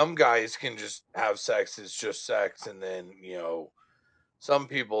 like some guys, can just have sex. It's just sex, and then some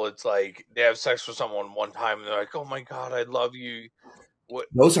people, it's like they have sex with someone one time, and they're like, "Oh my god, I love you." What?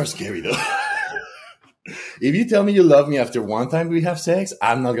 Those are scary though. If you tell me you love me after one time we have sex,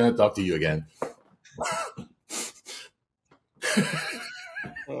 I'm not gonna talk to you again.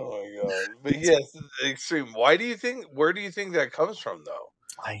 Oh my god! But yes, it's extreme. Why do you think? Where do you think that comes from, though?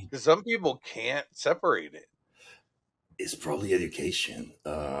 I Because some people can't separate it. It's probably education.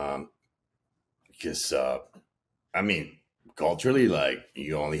 Because I mean, culturally, like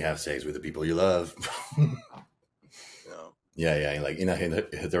you only have sex with the people you love. You know? Yeah, yeah, like in a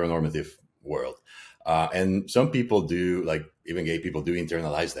heteronormative world. And some people do, like even gay people do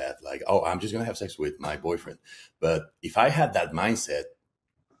internalize that, like, oh, I'm just gonna have sex with my boyfriend. But if I had that mindset,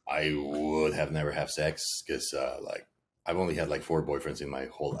 I would have never have sex because, like, I've only had like four boyfriends in my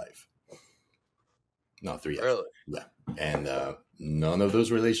whole life. No, three actually. Really? Yeah, and none of those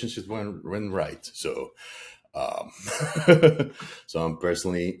relationships went right. So, um, so I'm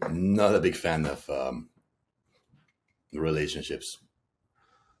personally not a big fan of relationships.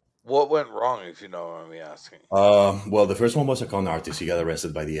 What went wrong, if you know what I'm asking? Well, the first one was a con artist. He got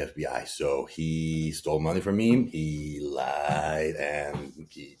arrested by the FBI. So he stole money from me. He lied and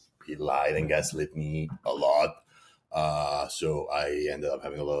gaslit me a lot. So I ended up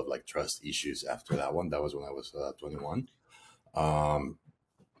having a lot of like trust issues after that one. That was when I was 21. Um,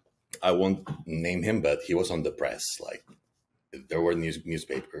 I won't name him, but he was on the press. Like there were news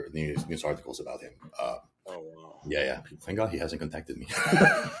articles about him. Oh wow. Yeah, yeah. Thank God he hasn't contacted me.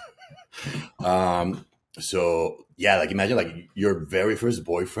 So yeah, like imagine like your very first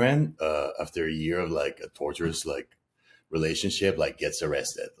boyfriend, after a year of like a torturous like relationship, like gets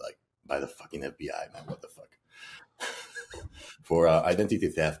arrested like by the fucking FBI, man. What the fuck? For identity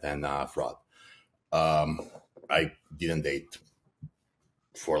theft and fraud. Um, I didn't date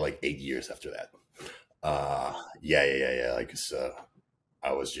for like 8 years after that. Yeah, yeah, yeah, yeah. Like, 'cause,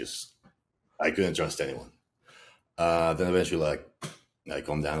 I was just I couldn't trust anyone. Then eventually, like, I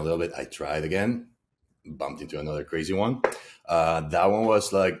calmed down a little bit. I tried again, bumped into another crazy one. That one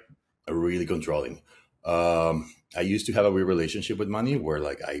was like really controlling. I used to have a weird relationship with money where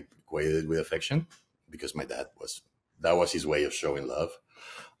like I equated it with affection because my dad was that was his way of showing love.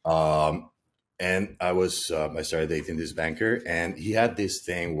 Um, and I started dating this banker, and he had this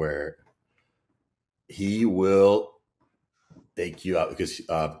thing where he will take you out because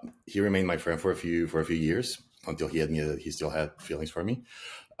he remained my friend for a few years until he admitted that he still had feelings for me.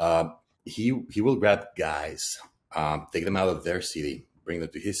 Uh, he will grab guys, take them out of their city, bring them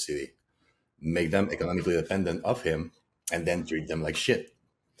to his city, make them economically dependent of him, and then treat them like shit.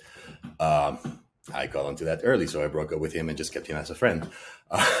 I got onto that early, so I broke up with him and just kept him as a friend.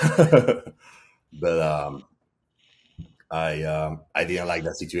 But I didn't like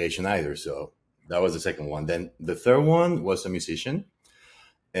that situation either, so that was the second one. Then the third one was a musician,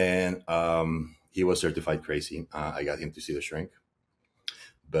 and he was certified crazy. I got him to see the shrink,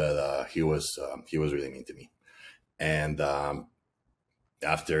 but he was really mean to me. And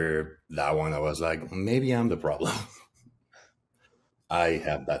after that one, I was like, maybe I'm the problem. I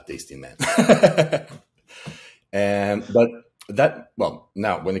have that taste in men. And but that, well,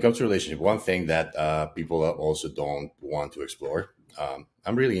 now when it comes to relationship, one thing that people also don't want to explore.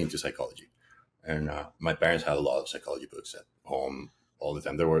 I'm really into psychology, and my parents had a lot of psychology books at home all the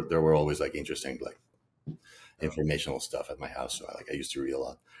time. There were always like interesting like Yeah. informational stuff at my house, so I used to read a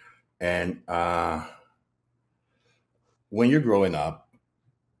lot. And when you're growing up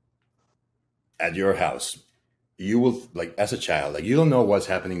at your house, you will like as a child, like you don't know what's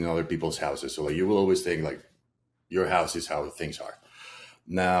happening in other people's houses, so like you will always think like your house is how things are.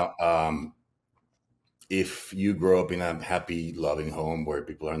 Now, if you grow up in a happy, loving home where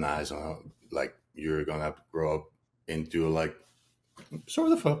people are nice, like you're gonna grow up into like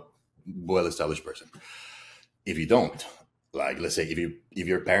sort of a well-established person. If you don't, like let's say if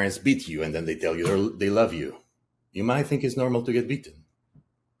your parents beat you and then they tell you they love you, you might think it's normal to get beaten.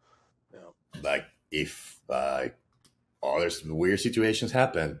 Yeah. Like if other weird situations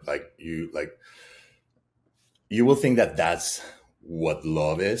happen, you will think that that's what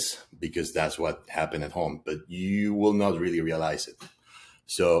love is because that's what happened at home, but you will not really realize it.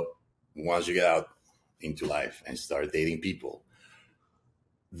 So once you get out into life and start dating people,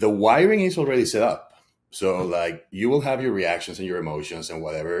 the wiring is already set up. So like you will have your reactions and your emotions and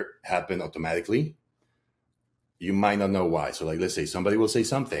whatever happen automatically. You might not know why. So like let's say somebody will say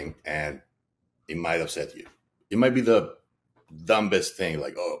something and it might upset you. It might be the dumbest thing,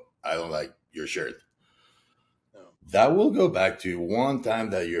 like, oh, I don't like your shirt. Yeah. That will go back to one time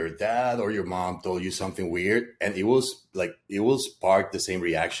that your dad or your mom told you something weird and it will spark the same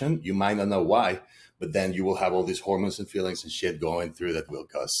reaction. You might not know why, but then you will have all these hormones and feelings and shit going through that will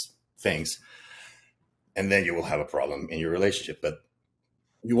cause things. And then you will have a problem in your relationship. But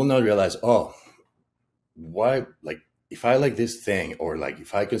you will not realize, oh, why, like, if I like this thing, or like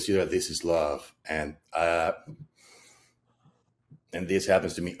if I consider this is love, and this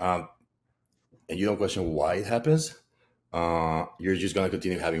happens to me, and you don't question why it happens, you're just gonna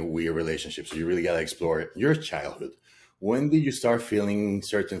continue having weird relationships. So you really gotta explore your childhood. When did you start feeling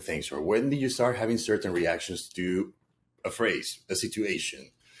certain things, or when did you start having certain reactions to a phrase, a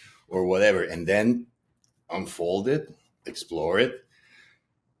situation, or whatever, and then unfold it, explore it,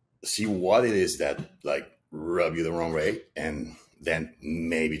 see what it is that like rub you the wrong way, and then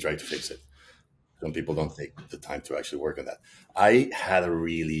maybe try to fix it. Some people don't take the time to actually work on that. I had a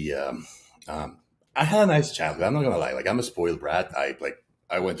really, um, I had a nice childhood. I'm not gonna lie. Like I'm a spoiled brat.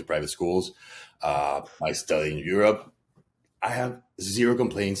 I went to private schools. I studied in Europe. I have zero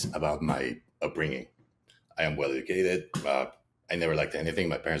complaints about my upbringing. I am well educated. I never liked anything.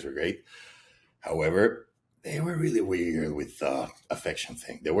 My parents were great. However, they were really weird with the affection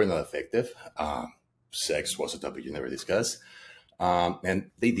thing. They were not effective. Sex was a topic you never discuss.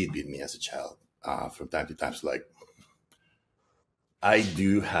 And they did beat me as a child from time to time. So like I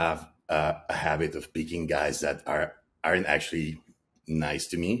do have a habit of picking guys that aren't actually nice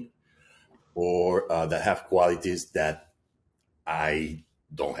to me, or that have qualities that I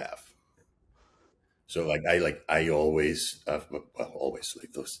don't have. So I always well, always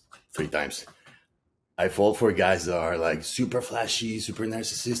like those three times. I fall for guys that are like super flashy, super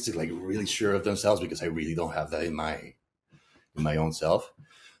narcissistic, like really sure of themselves because I really don't have that in my own self.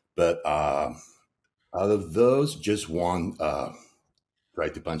 But out of those, just one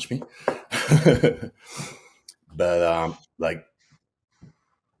tried to punch me. But like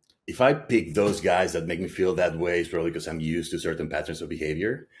if I pick those guys that make me feel that way, it's probably because I'm used to certain patterns of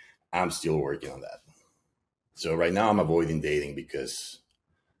behavior. I'm still working on that. So right now I'm avoiding dating because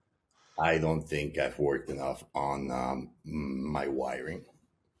I don't think I've worked enough on my wiring.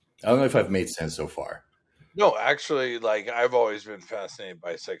 I don't know if I've made sense so far. No, actually, like I've always been fascinated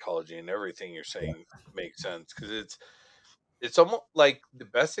by psychology, and everything you're Yeah. saying makes sense because it's almost like the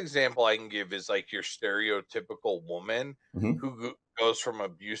best example I can give is like your stereotypical woman Hmm. who goes from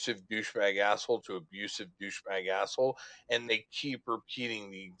abusive douchebag asshole to abusive douchebag asshole, and they keep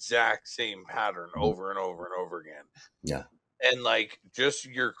repeating the exact same pattern Hmm. over and over and over again. Yeah. And like just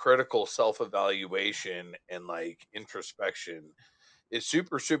your critical self evaluation and like introspection is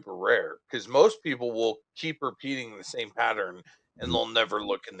super super rare because most people will keep repeating the same pattern and Mhm. they'll never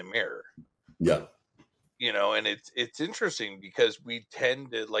look in the mirror, Yeah. and it's interesting because we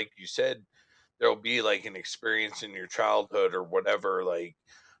tend to, like you said, there'll be like an experience in your childhood or whatever, like,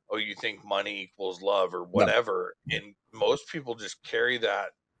 oh, you think money equals love or Yeah. whatever, and most people just carry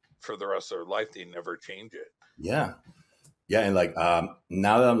that for the rest of their life. They never change it. Yeah. Yeah. And like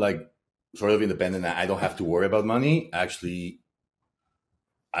now that I'm like sort of independent, I don't have to worry about money. Actually,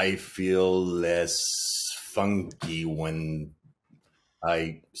 I feel less funky when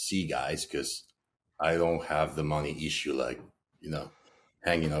I see guys because I don't have the money issue. Like, you know.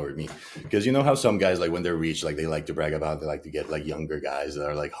 hanging over me. Because you know how some guys, like when they're rich, like they like to brag about, they like to get like younger guys that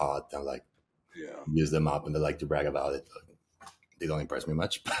are like hot and like Yeah. use them up, and they like to brag about it. They don't impress me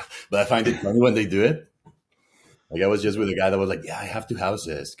much, but I find it funny when they do it. Like I was just with a guy that was like, "Yeah, I have two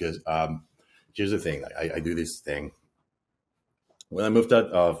houses." Because here's the thing: like, I do this thing when I moved out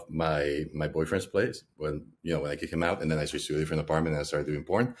of my boyfriend's place. When I kicked him out, and then I switched to a different apartment and I started doing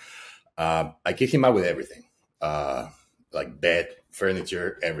porn. I kicked him out with everything, uh, like bed,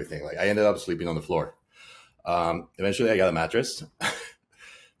 furniture, everything. Like I ended up sleeping on the floor. Eventually, I got a mattress,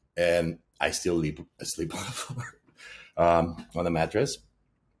 and I still sleep on the floor, on the mattress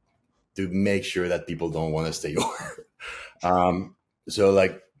to make sure that people don't want to stay over. So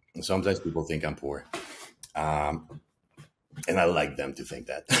like sometimes people think I'm poor, um, and I like them to think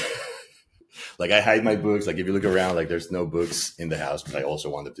that. Like I hide my books. Like if you look around, like there's no books in the house, but I also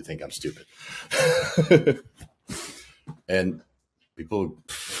want them to think I'm stupid. And people,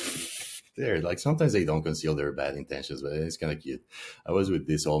 they're like sometimes they don't conceal their bad intentions, but it's kind of cute. I was with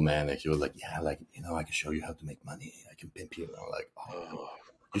this old man, and he was like, "Yeah, like I can show you how to make money. I can pimp you." And I'm like, "Oh,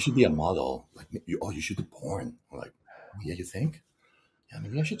 Oh, you should be a model. Like, you should do porn." I'm like, "Oh, yeah, you think? Yeah,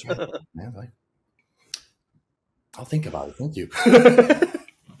 maybe I should try that, man. Like, I'll think about it. Thank you."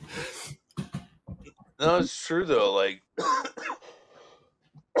 no, it's true though. Like,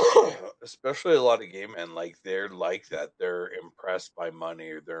 especially a lot of gay men, like they're like that. They're impressed by money,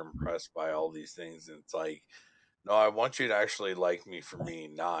 or they're impressed by all these things. And it's like, no, I want you to actually like me for me,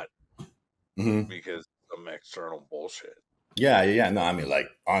 not Hmm. because of some external bullshit. Yeah, yeah, yeah. No, I mean, like,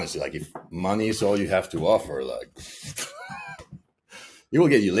 honestly, like, if money is all you have to offer, like, it will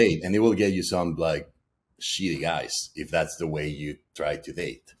get you laid, and it will get you some like shitty guys if that's the way you try to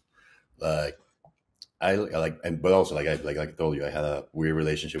date. Like, I like, and but also like I told you, I had a weird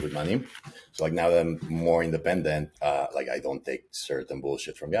relationship with money. So like now that I'm more independent, like I don't take certain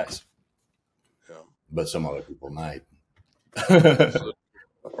bullshit from guys, Yeah. but some other people might. So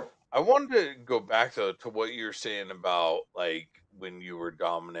I wanted to go back though to what you were saying about like when you were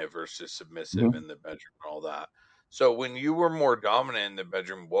dominant versus submissive Mhm. in the bedroom and all that. So when you were more dominant in the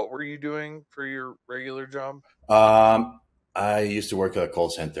bedroom, what were you doing for your regular job? Um, I used to work at a call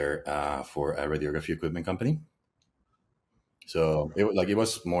center for a radiography equipment company. So it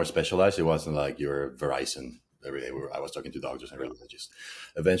was more specialized. It wasn't like your Verizon every day. I was talking to doctors and Yeah. radiologists.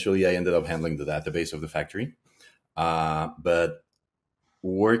 Eventually, I ended up handling the database of the factory. But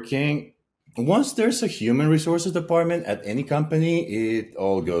working once there's a human resources department at any company, it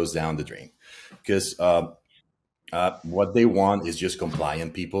all goes down the drain because what they want is just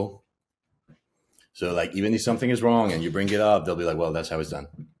compliant people. So like even if something is wrong and you bring it up, they'll be like, "Well, that's how it's done."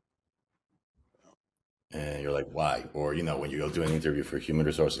 And you're like, "Why?" Or when you go to an interview for human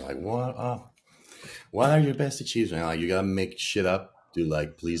resources, like, what are your best achievements? Like, you gotta make shit up to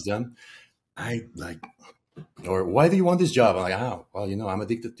like please them. I like, or why do you want this job? I'm like, oh, well, I'm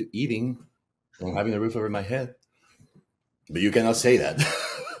addicted to eating and having a roof over my head. But you cannot say that.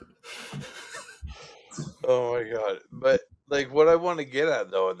 Oh my god. But like what I want to get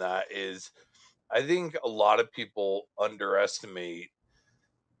at though in that is I think a lot of people underestimate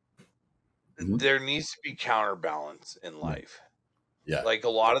Mhm. there needs to be counterbalance in Yeah, life. yeah. Like a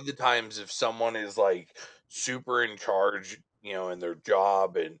lot of the times if someone is like super in charge, in their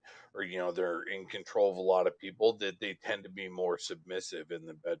job and or they're in control of a lot of people that they tend to be more submissive in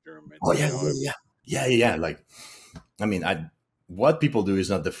the bedroom and Oh yeah, yeah, yeah, yeah, yeah, yeah. Like, I mean, what people do is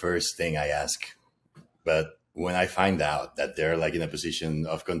not the first thing I ask, but when I find out that they're like in a position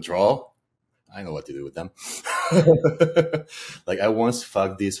of control, I know what to do with them. Like I once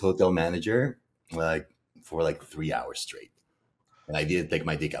fucked this hotel manager like for like 3 hours straight. And I didn't take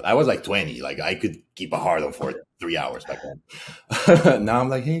my dick out. I was like 20. Like I could keep a hard on for 3 hours back then. Now I'm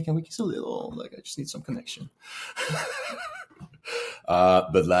like, hey, can we kiss a little? Like I just need some connection.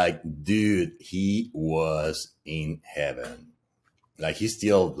 But like, dude, he was in heaven. Like he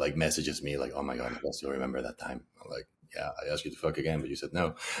still like messages me like, oh my god, I still remember that time. I'm like, yeah, I asked you to fuck again, but you said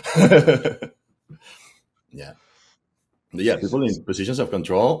no. Yeah. But yeah, people Jesus. in positions of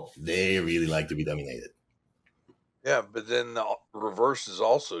control, they really like to be dominated. Yeah, but then the reverse is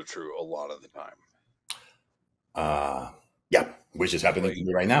also true a lot of the time. Uh, yeah, which is happening to Like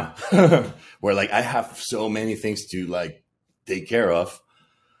me right now, where like I have so many things to like take care of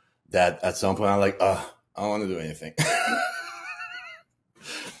that at some point I'm like, I don't want to do anything.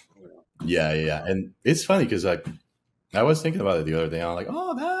 you know, Yeah, yeah, yeah. And it's funny because like I was thinking about it the other day. I'm like,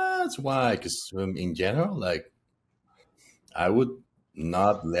 oh, that's why. Because in general, like I would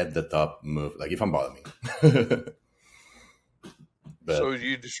not let the top move. Like if I'm bottoming, but so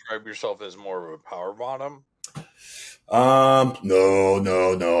you describe yourself as more of a power bottom? No, no,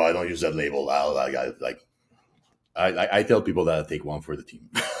 no. I don't use that label. I tell people that I take one for the team.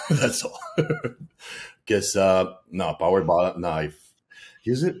 That's all. Because no, power bottom. No, if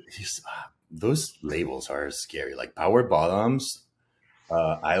here's those labels are scary. Like power bottoms.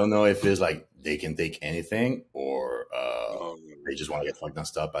 I don't know if it's like they can take anything or they just want to get fucked and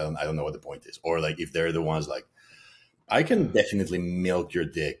stuff. I don't know what the point is. Or like if they're the ones like I can definitely milk your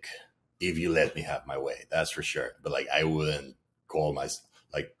dick if you let me have my way. That's for sure. But like I wouldn't call my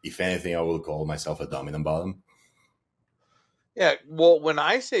like if anything I will call myself a dominant bottom. Yeah, well, when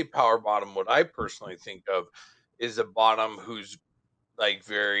I say power bottom, what I personally think of is a bottom who's like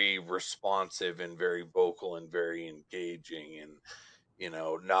very responsive and very vocal and very engaging and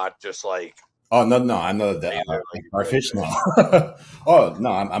not just like Oh no, no, I'm not lay there a like a starfish. No. jellyfish. Oh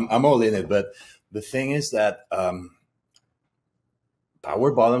no, I'm all in it. But the thing is that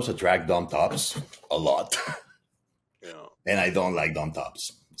power bottoms attract dumb tops a lot. You know, And I don't like dumb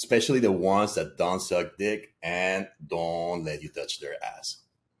tops, especially the ones that don't suck dick and don't let you touch their ass.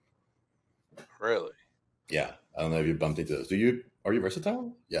 really. Yeah, I don't know if you bumped into those. Do you? Are you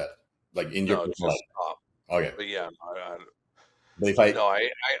versatile? Yeah, like in your No, personal just life. top. Okay, But yeah, no, but if I, no,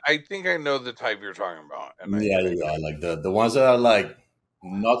 I think I know the type you're talking about, and yeah, I yeah, know. yeah, like the ones that are like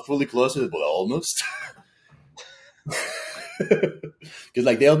not fully closeted, but almost. Because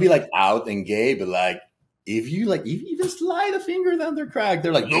like they'll be like out and gay, but like if you even slide a finger down their crack,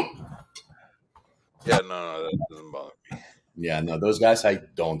 they're like, nope. Yeah, no, no, that doesn't bother me. Yeah, no, those guys I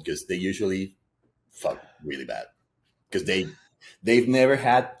don't because they usually fuck really bad because they've never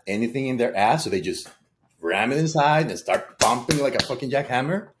had anything in their ass, so they just ram it inside and start pumping like a fucking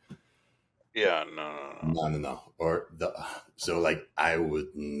jackhammer. Yeah, no, no, no. No, no, no. Or the so like I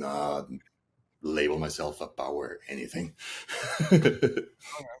would not label myself a power anything. Fair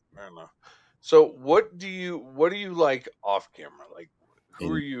enough. So, what do you like off camera? Like,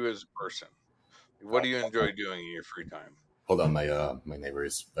 who are And you as a person? What do you enjoy doing in your free time? hold on, my neighbor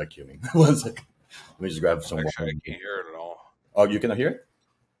is vacuuming. One second. Let me just grab some Actually, water. I can't hear it at all. Oh, you cannot hear it?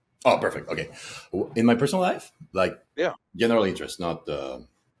 Oh, perfect. Okay. In my personal life, like Yeah, general interest, not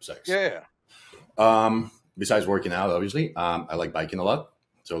sex. yeah, yeah. Besides working out, obviously, I like biking a lot.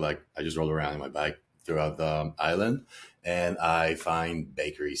 So like I just roll around in my bike throughout the island, and I find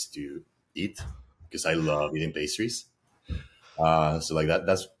bakeries to eat because I love eating pastries. So like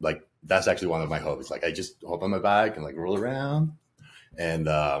that's actually one of my hobbies. Like I just hop on my bike and like roll around and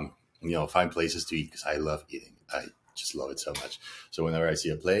find places to eat because I love eating. I just love it so much. So whenever I see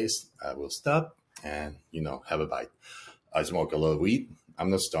a place, I will stop and have a bite. I smoke a lot of weed. I'm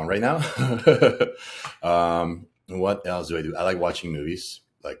not stoned right now. What else do I do? I like watching movies,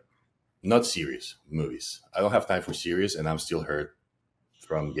 like not serious movies. I don't have time for serious, and I'm still hurt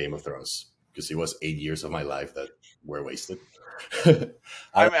from Game of Thrones because it was 8 years of my life that were wasted.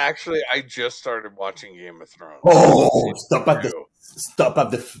 I I just started watching Game of Thrones. I'm on oh season two. stop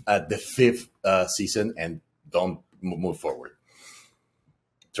at the fifth season and don't move forward.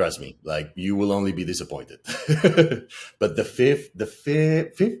 Trust me, like you will only be disappointed. But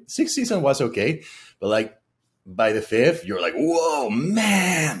sixth season was okay, but like by the fifth, you're like, whoa,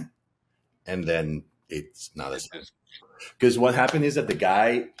 man, and then it's not It as just because what happened is that the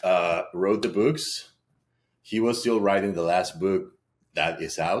guy wrote the books. He was still writing the last book that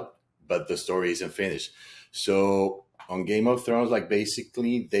is out, but the story isn't finished. So on Game of Thrones, like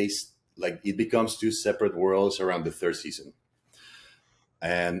basically like it becomes two separate worlds around the third season.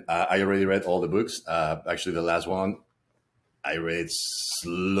 And I already read all the books. Actually, the last one I read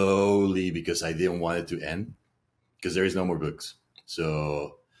slowly because I didn't want it to end because there is no more books.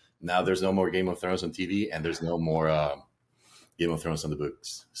 So now there's no more Game of Thrones on TV and there's no more Game of Thrones on the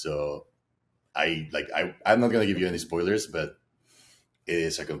books. So I'm not gonna give you any spoilers, but it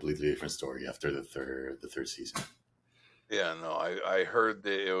is a completely different story after the third season. yeah, no, I heard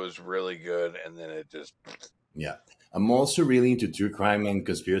that it was really good, and then it just Yeah. I'm also really into true crime and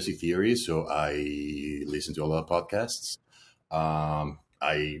conspiracy theories, so I listen to a lot of podcasts.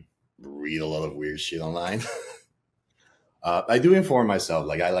 I read a lot of weird shit online. I do inform myself.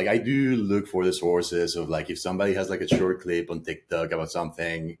 I do look for the sources of like if somebody has like a short clip on TikTok about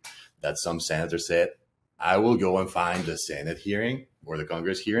something that some senator said, I will go and find the Senate hearing or the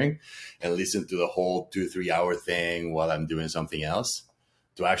Congress hearing and listen to the whole 2-3 hour thing while I'm doing something else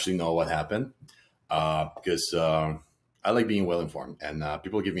to actually know what happened. Because I like being well informed, and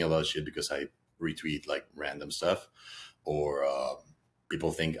people give me a lot of shit because I retweet like random stuff, or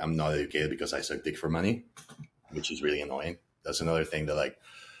people think I'm not educated because I suck dick for money, which is really annoying. That's another thing that like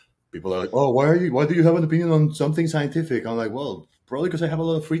people are like, oh, why do you have an opinion on something scientific? I'm like, well, probably because I have a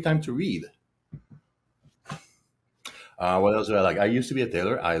lot of free time to read. What else do I like? I used to be a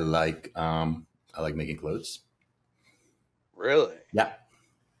tailor. I like making clothes. Really? Yeah,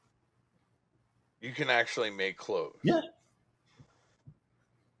 You can actually make clothes. yeah,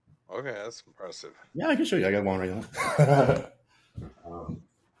 Okay, that's impressive. yeah. I can show you. I got one right now. um,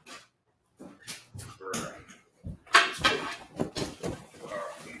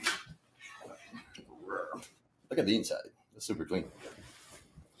 Look at the inside. It's super clean.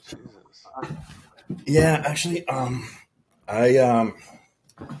 Jesus. Yeah, actually, I um,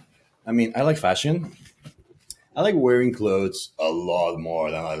 I mean, I like fashion. I like wearing clothes a lot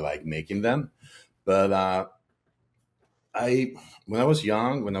more than I like making them. But I, when I was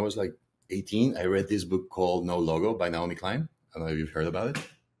young, when I was like 18, I read this book called No Logo by Naomi Klein. I don't know if you've heard about it.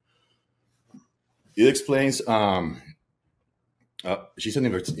 It explains. She's an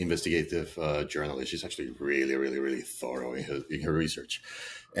investigative journalist. She's actually really, really, really thorough in her research,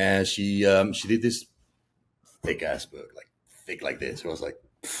 and she did this thick ass book, like thick like this. It was like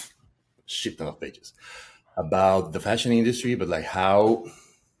shit ton of pages about the fashion industry, but like how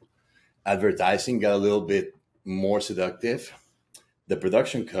advertising got a little bit more seductive. The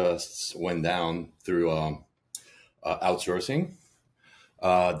production costs went down through outsourcing.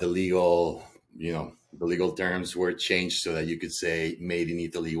 The legal, the legal terms were changed so that you could say "made in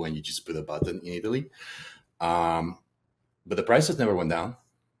Italy" when you just put a button in Italy. Um, but the prices never went down.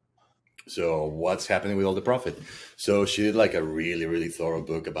 So what's happening with all the profit? So she did like a really, really thorough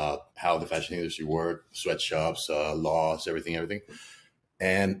book about how the fashion industry worked, sweatshops, laws, everything, everything,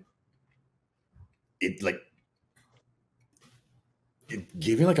 and it like it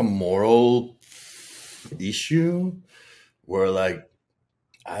gave me like a moral issue where like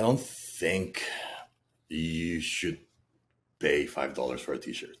I don't think you should pay $5 for a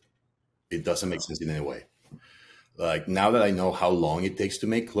t-shirt. It doesn't make No. sense in any way. Like now that I know how long it takes to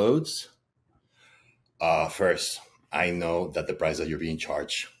make clothes, first I know that the price that you're being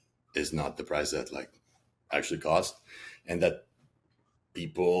charged is not the price that like actually cost, and that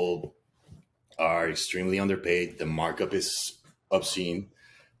people are extremely underpaid. The markup is obscene,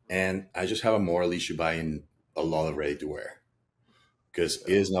 and I just have a moral issue buying a lot of ready to wear because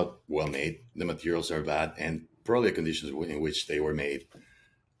it Yeah. is not well made. The materials are bad, and probably the conditions in which they were made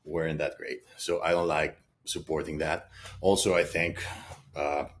weren't that great. So I don't like supporting that. Also, I think,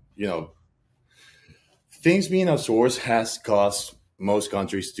 uh, you know, things being outsourced has caused most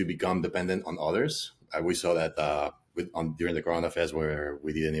countries to become dependent on others. We saw that during the Corona Fest where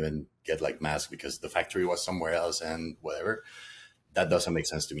we didn't even get like masks because the factory was somewhere else and whatever. That doesn't make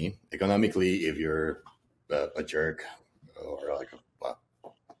sense to me. Economically, if you're a jerk or like a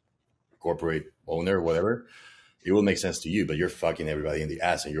corporate owner or whatever, it will make sense to you, but you're fucking everybody in the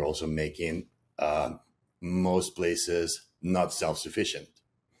ass and you're also making uh, most places not self sufficient,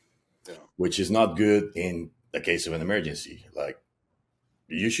 Yeah. which is not good in the case of an emergency. Like,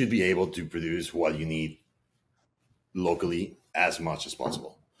 you should be able to produce what you need locally as much as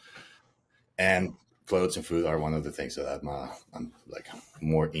possible. And clothes and food are one of the things that I'm like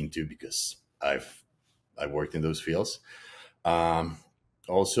more into because I've worked in those fields. Um,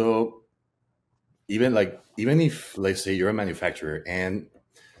 Also, even if let's say you're a manufacturer and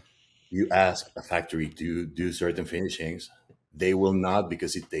you ask a factory to do certain finishings, they will not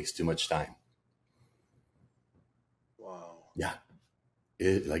because it takes too much time. Wow. Yeah,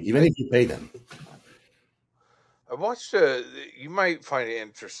 like even I if you pay them. I watched a. You might find it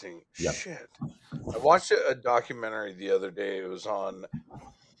interesting. Yeah. Shit. I watched a documentary the other day. It was on.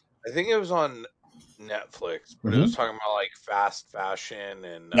 I think it was on Netflix, but it was Hmm. talking about like fast fashion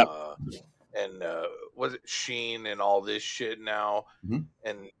Yep. and was it Sheen and all this shit now. Hmm.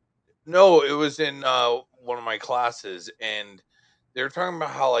 And no, it was in one of my classes, and they were talking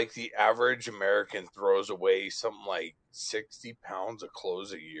about how like the average American throws away something like 60 pounds of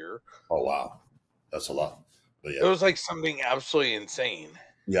clothes a year. Oh wow, that's a lot. But It yeah, was like something absolutely insane.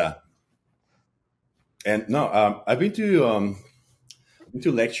 yeah. And no, I've been to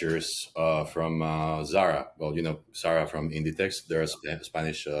lectures from Zara. Well, you know Zara from Inditex. They're a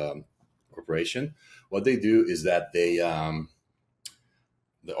Spanish corporation. What they do is that the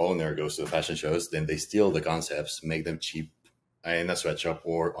owner goes to the fashion shows, then they steal the concepts, make them cheap in a sweatshop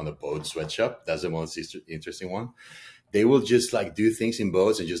or on a boat sweatshop. That's the most interesting one. They will just like do things in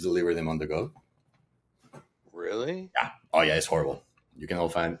boats and just deliver them on the go. Really? Yeah. Oh yeah, it's horrible. You can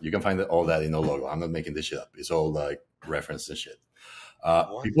find all that in no logo. I'm not making this shit up. It's all like reference and shit.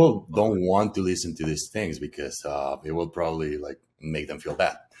 What the People fuck? don't want to listen to these things because it will probably like make them feel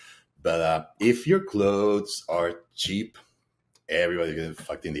bad. But if your clothes are cheap, everybody's gonna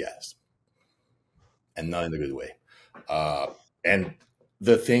fucked in the ass, and not in a good way. And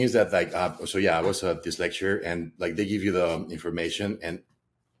the thing is that like so yeah, I was at this lecture and like they give you the information and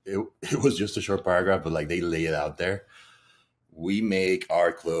it was just a short paragraph, but like they lay it out there. We make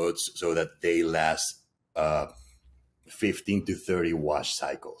our clothes so that they last uh, 15 to 30 wash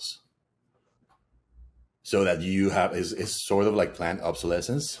cycles, so that you have is sort of like planned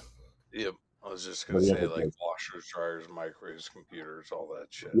obsolescence. Yep. I was just But gonna yeah, say like washers, dryers, microwaves, computers, all that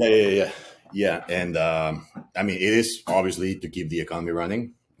shit. yeah. And I mean, it is obviously to keep the economy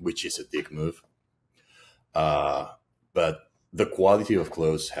running, which is a dick move. Uh, but the quality of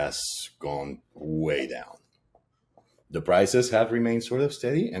clothes has gone way down. The prices have remained sort of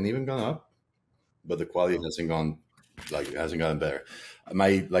steady and even gone up, but the quality Oh, hasn't gone like it hasn't gotten better.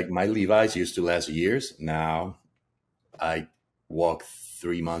 My Levi's used to last years. Now I walk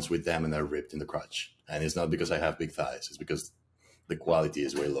 3 months with them and they're ripped in the crotch. And it's not because I have big thighs; it's because the quality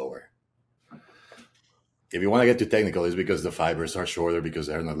is way lower. If you want to get too technical, it's because the fibers are shorter because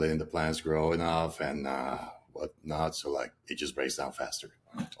they're not letting the plants grow enough and whatnot. So like it just breaks down faster.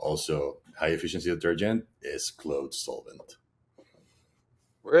 Also, high efficiency detergent is clothes solvent.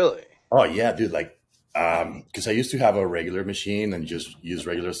 really? Oh yeah, dude. Like, because I used to have a regular machine and just use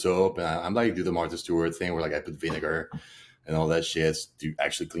regular soap, and I'm like do the Martha Stewart thing where like I put vinegar and all that shit to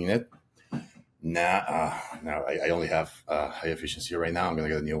actually clean it. Now I only have high efficiency right now. I'm gonna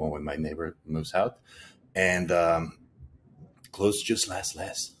get a new one when my neighbor moves out, and clothes just last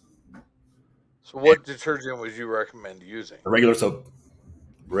less. So what detergent would you recommend using? Regular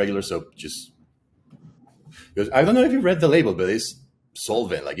soap, just because I don't know if you read the label, but it's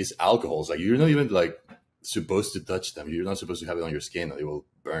solvent, like it's alcohols. Like you're not even like supposed to touch them. You're not supposed to have it on your skin, or it will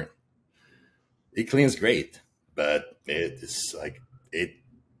burn. It cleans great, but it is like it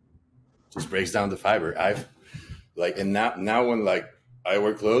just breaks down the fiber. I've like, and now when like I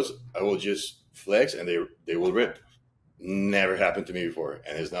wear clothes, I will just flex and they will rip. Never happened to me before,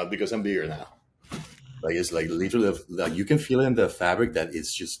 and it's not because I'm bigger now. Like it's like literally like you can feel in the fabric that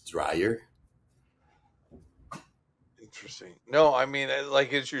it's just drier. Interesting. No, I mean,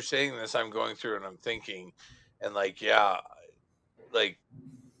 like as you're saying this, I'm going through and I'm thinking, and like, yeah, like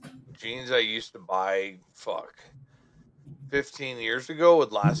jeans I used to buy, fuck, 15 years ago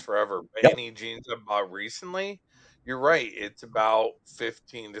would last forever. But Yep. any jeans I bought recently, you're right. It's about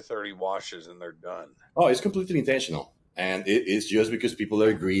 15 to 30 washes and they're done. Oh, it's completely intentional, and it's just because people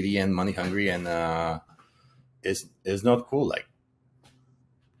are greedy and money hungry, and it's not cool. Like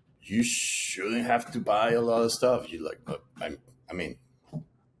you shouldn't have to buy a lot of stuff. You like, I mean,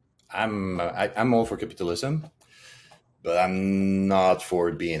 I'm all for capitalism, but I'm not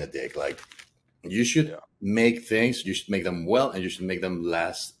for being a dick. Like you should Yeah. make things, you should make them well, and you should make them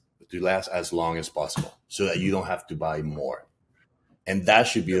last as long as possible, so that you don't have to buy more. And that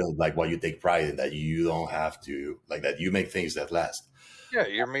should be Yeah. like what you take pride in, that you don't have to like that. You make things that last. Yeah.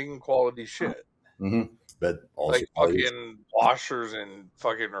 You're making quality shit. Hmm. But also Like fucking washers and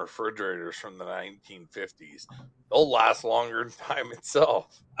fucking refrigerators from the 1950s. They'll last longer than time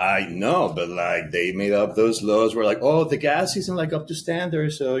itself. I know, but like they made up those laws where like, oh, the gas isn't like up to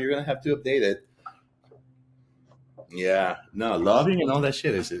standard, so you're gonna have to update it. Yeah, no, lobbying and all that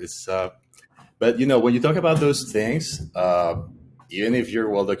shit is it's. But you know, when you talk about those things, even if you're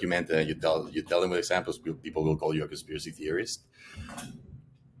well documented and you tell them with examples, people will call you a conspiracy theorist.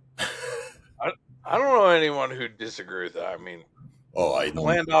 I, I don't know anyone who disagree with that. I mean, Oh, I know.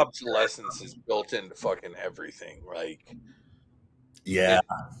 planned obsolescence is built into fucking everything. Like Yeah, it,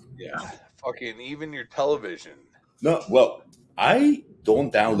 yeah, fucking even your television. no, well, I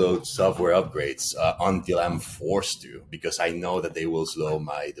don't download software upgrades until I'm forced to because I know that they will slow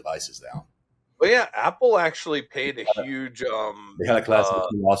my devices down. But yeah, Apple actually paid a huge They had a class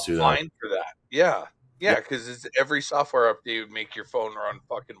action lawsuit. fine for that. Yeah. Yeah, Yeah, because it's every software update would make your phone run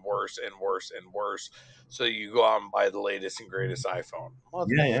fucking worse and worse and worse. So you go out and buy the latest and greatest iPhone.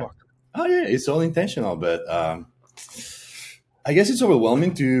 yeah. Motherfucker. Oh, yeah, it's all intentional, but I guess it's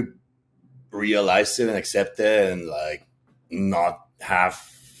overwhelming to realize it and accept it and like not have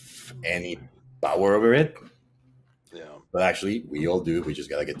any power over it. Yeah. But actually, we all do. We just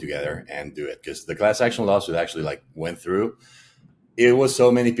gotta get together and do it because the class action lawsuit actually like went through. It was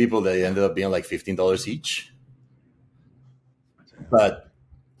so many people that it ended up being like $15 each. But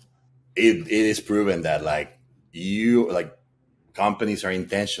it is proven that like you like companies are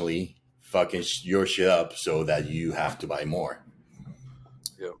intentionally fucking your shit up so that you have to buy more.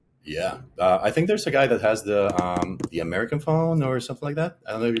 Yeah. Yeah, I think there's a guy that has the American phone or something like that.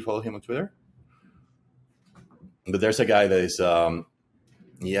 I don't know if you follow him on Twitter, but there's a guy that is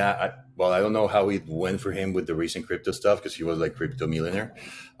Yeah, well, I don't know how it went for him with the recent crypto stuff because he was like crypto millionaire.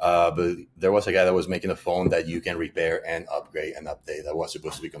 But there was a guy that was making a phone that you can repair and upgrade and update that was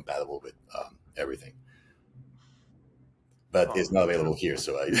supposed to be compatible with everything, but Huh. it's not available here.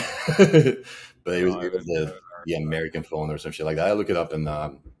 So I, but No, it was the American phone or some shit like that. I'll look it up and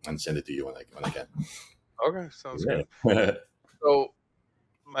send it to you when I can. Okay, sounds good. Yeah. So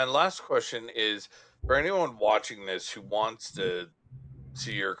my last question is for anyone watching this who wants to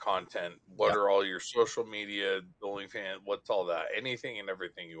see your content, what Yeah. are all your social media, OnlyFans, what's all that? Anything and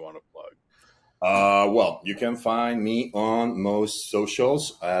everything you want to plug. Well, you can find me on most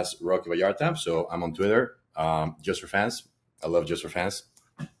socials as Rocky Vallarta. So I'm on Twitter, just for fans. I love just for fans.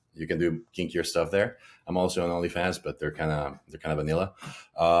 You can do kinkier stuff there. I'm also on OnlyFans, but they're kind of vanilla.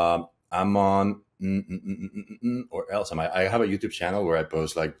 I'm on or else am I? I have a YouTube channel where I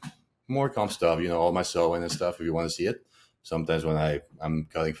post like more comp stuff. All my sewing and stuff. If you want to see it, sometimes when I'm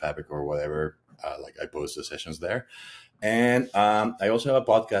cutting fabric or whatever, like I post the sessions there. And I also have a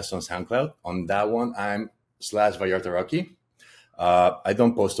podcast on SoundCloud. On that one, I'm slash Vallarta Rocky. I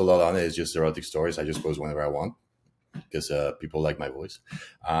don't post a lot on it. It's just erotic stories. I just post whenever I want because people like my voice.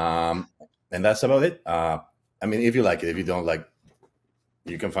 And that's about it. I mean, if you like it, if you don't like,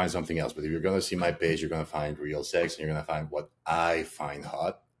 you can find something else. But if you're going to see my page, you're going to find real sex and you're going to find what I find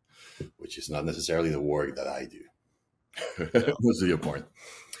hot, which is not necessarily the work that I do. Yeah. Most of your point.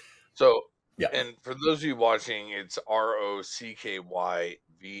 So, Yeah. and for those of you watching, it's ROCKYVALLARTA.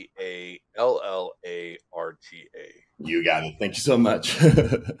 You got it. Thank you so much.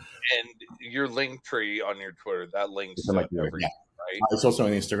 And your link tree on your Twitter, that links It's on my to Twitter. Yeah. everything, right? It's also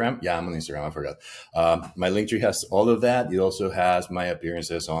on Instagram. Yeah, I'm on Instagram. I forgot. My link tree has all of that. It also has my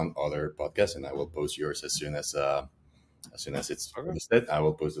appearances on other podcasts, and I will post yours as soon as it's Okay. listed. I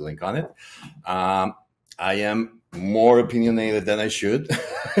will post the link on it. I am more opinionated than I should,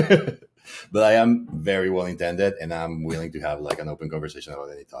 but I am very well intended, and I'm willing to have like an open conversation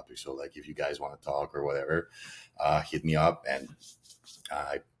about any topic. So, like, if you guys want to talk or whatever, hit me up, and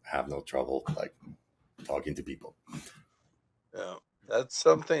I have no trouble like talking to people. Yeah. That's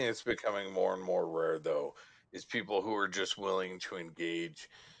something that's becoming more and more rare, though, is people who are just willing to engage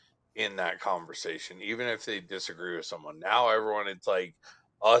in that conversation, even if they disagree with someone. Now, everyone, it's like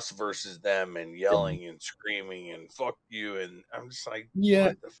us versus them and yelling and screaming and fuck you. And I'm just like, Yeah,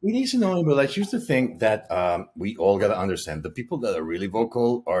 what the it is annoying, but like, here's the thing that we all gotta understand: the people that are really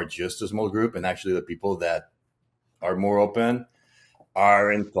vocal are just a small group, and actually, the people that are more open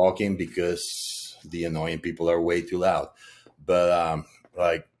aren't talking because the annoying people are way too loud. But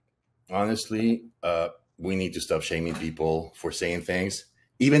like, honestly, we need to stop shaming people for saying things,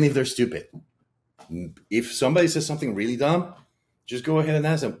 even if they're stupid. If somebody says something really dumb, just go ahead and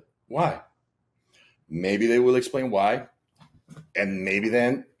ask them why. Maybe they will explain why, and maybe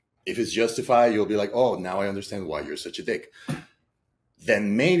then, if it's justified, you'll be like, oh, now I understand why you're such a dick.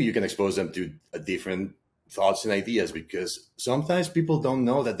 Then maybe you can expose them to a different thoughts and ideas, because sometimes people don't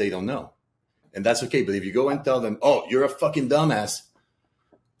know that they don't know. And that's okay. But if you go and tell them, oh, you're a fucking dumbass,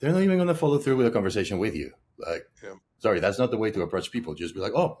 they're not even going to follow through with a conversation with you. Like, Yeah. sorry, that's not the way to approach people. Just be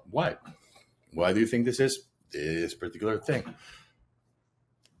like, oh, why? Why do you think this is this particular thing?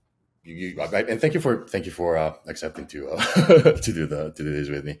 And thank you for accepting to to do this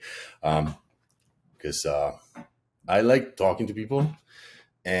with me, because I like talking to people,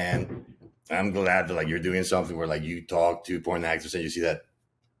 and I'm glad that like you're doing something where like you talk to porn actors and you see that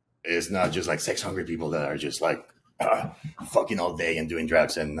it's not just like sex hungry people that are just like fucking all day and doing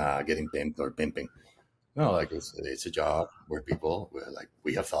drugs and getting pimped or pimping. No, like it's a job where people where like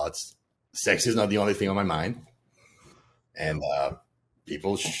we have thoughts. Sex is not the only thing on my mind, and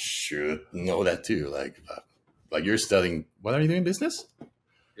people should know that too. Like you're studying. What are you doing? Business?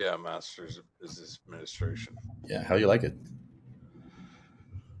 Yeah, Masters of Business Administration. Yeah. How do you like it?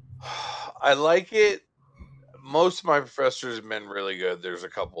 I like it. Most of my professors have been really good. There's a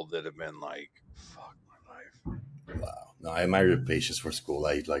couple that have been like, fuck my life. Wow. No, I admire your patience for school.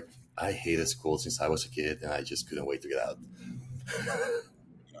 I hated school since I was a kid, and I just couldn't wait to get out.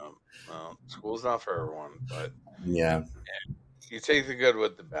 Well, school's not for everyone, but Yeah. you take the good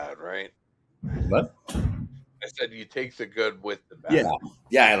with the bad, right? What? I said you take the good with the Yeah. bad.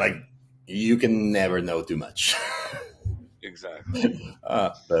 Yeah. Like you can never know too much. Exactly.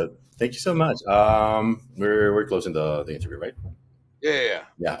 But thank you so much. We're closing the interview, right? Yeah.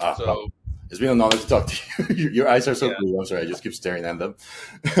 Yeah. So It's been an honor to talk to you. Your eyes are so yeah, blue. I'm sorry. I just keep staring at them.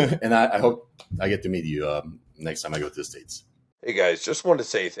 And I hope I get to meet you next time I go to the States. Hey guys, just wanted to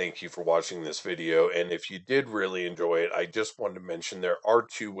say thank you for watching this video. And if you did really enjoy it, I just wanted to mention there are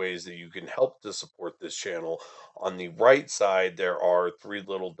two ways that you can help to support this channel. On the right side, there are three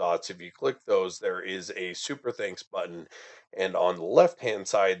little dots. If you click those, there is a super thanks button. And on the left hand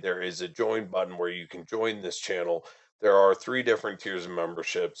side, there is a join button where you can join this channel. There are three different tiers of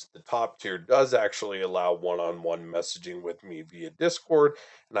memberships. The top tier does actually allow one on one messaging with me via Discord.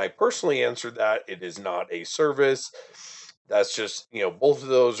 And I personally answer that. It is not a service. That's just, both of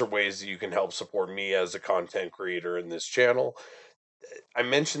those are ways that you can help support me as a content creator in this channel. I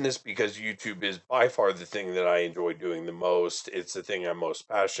mention this because YouTube is by far the thing that I enjoy doing the most. It's the thing I'm most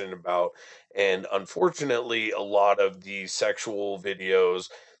passionate about. And unfortunately, a lot of the sexual videos,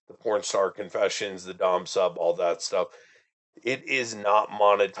 the porn star confessions, the Dom sub, all that stuff, it is not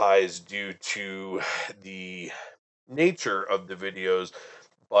monetized due to the nature of the videos.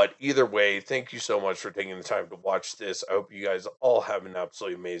 But either way, thank you so much for taking the time to watch this. I hope you guys all have an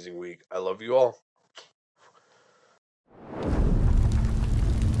absolutely amazing week. I love you all.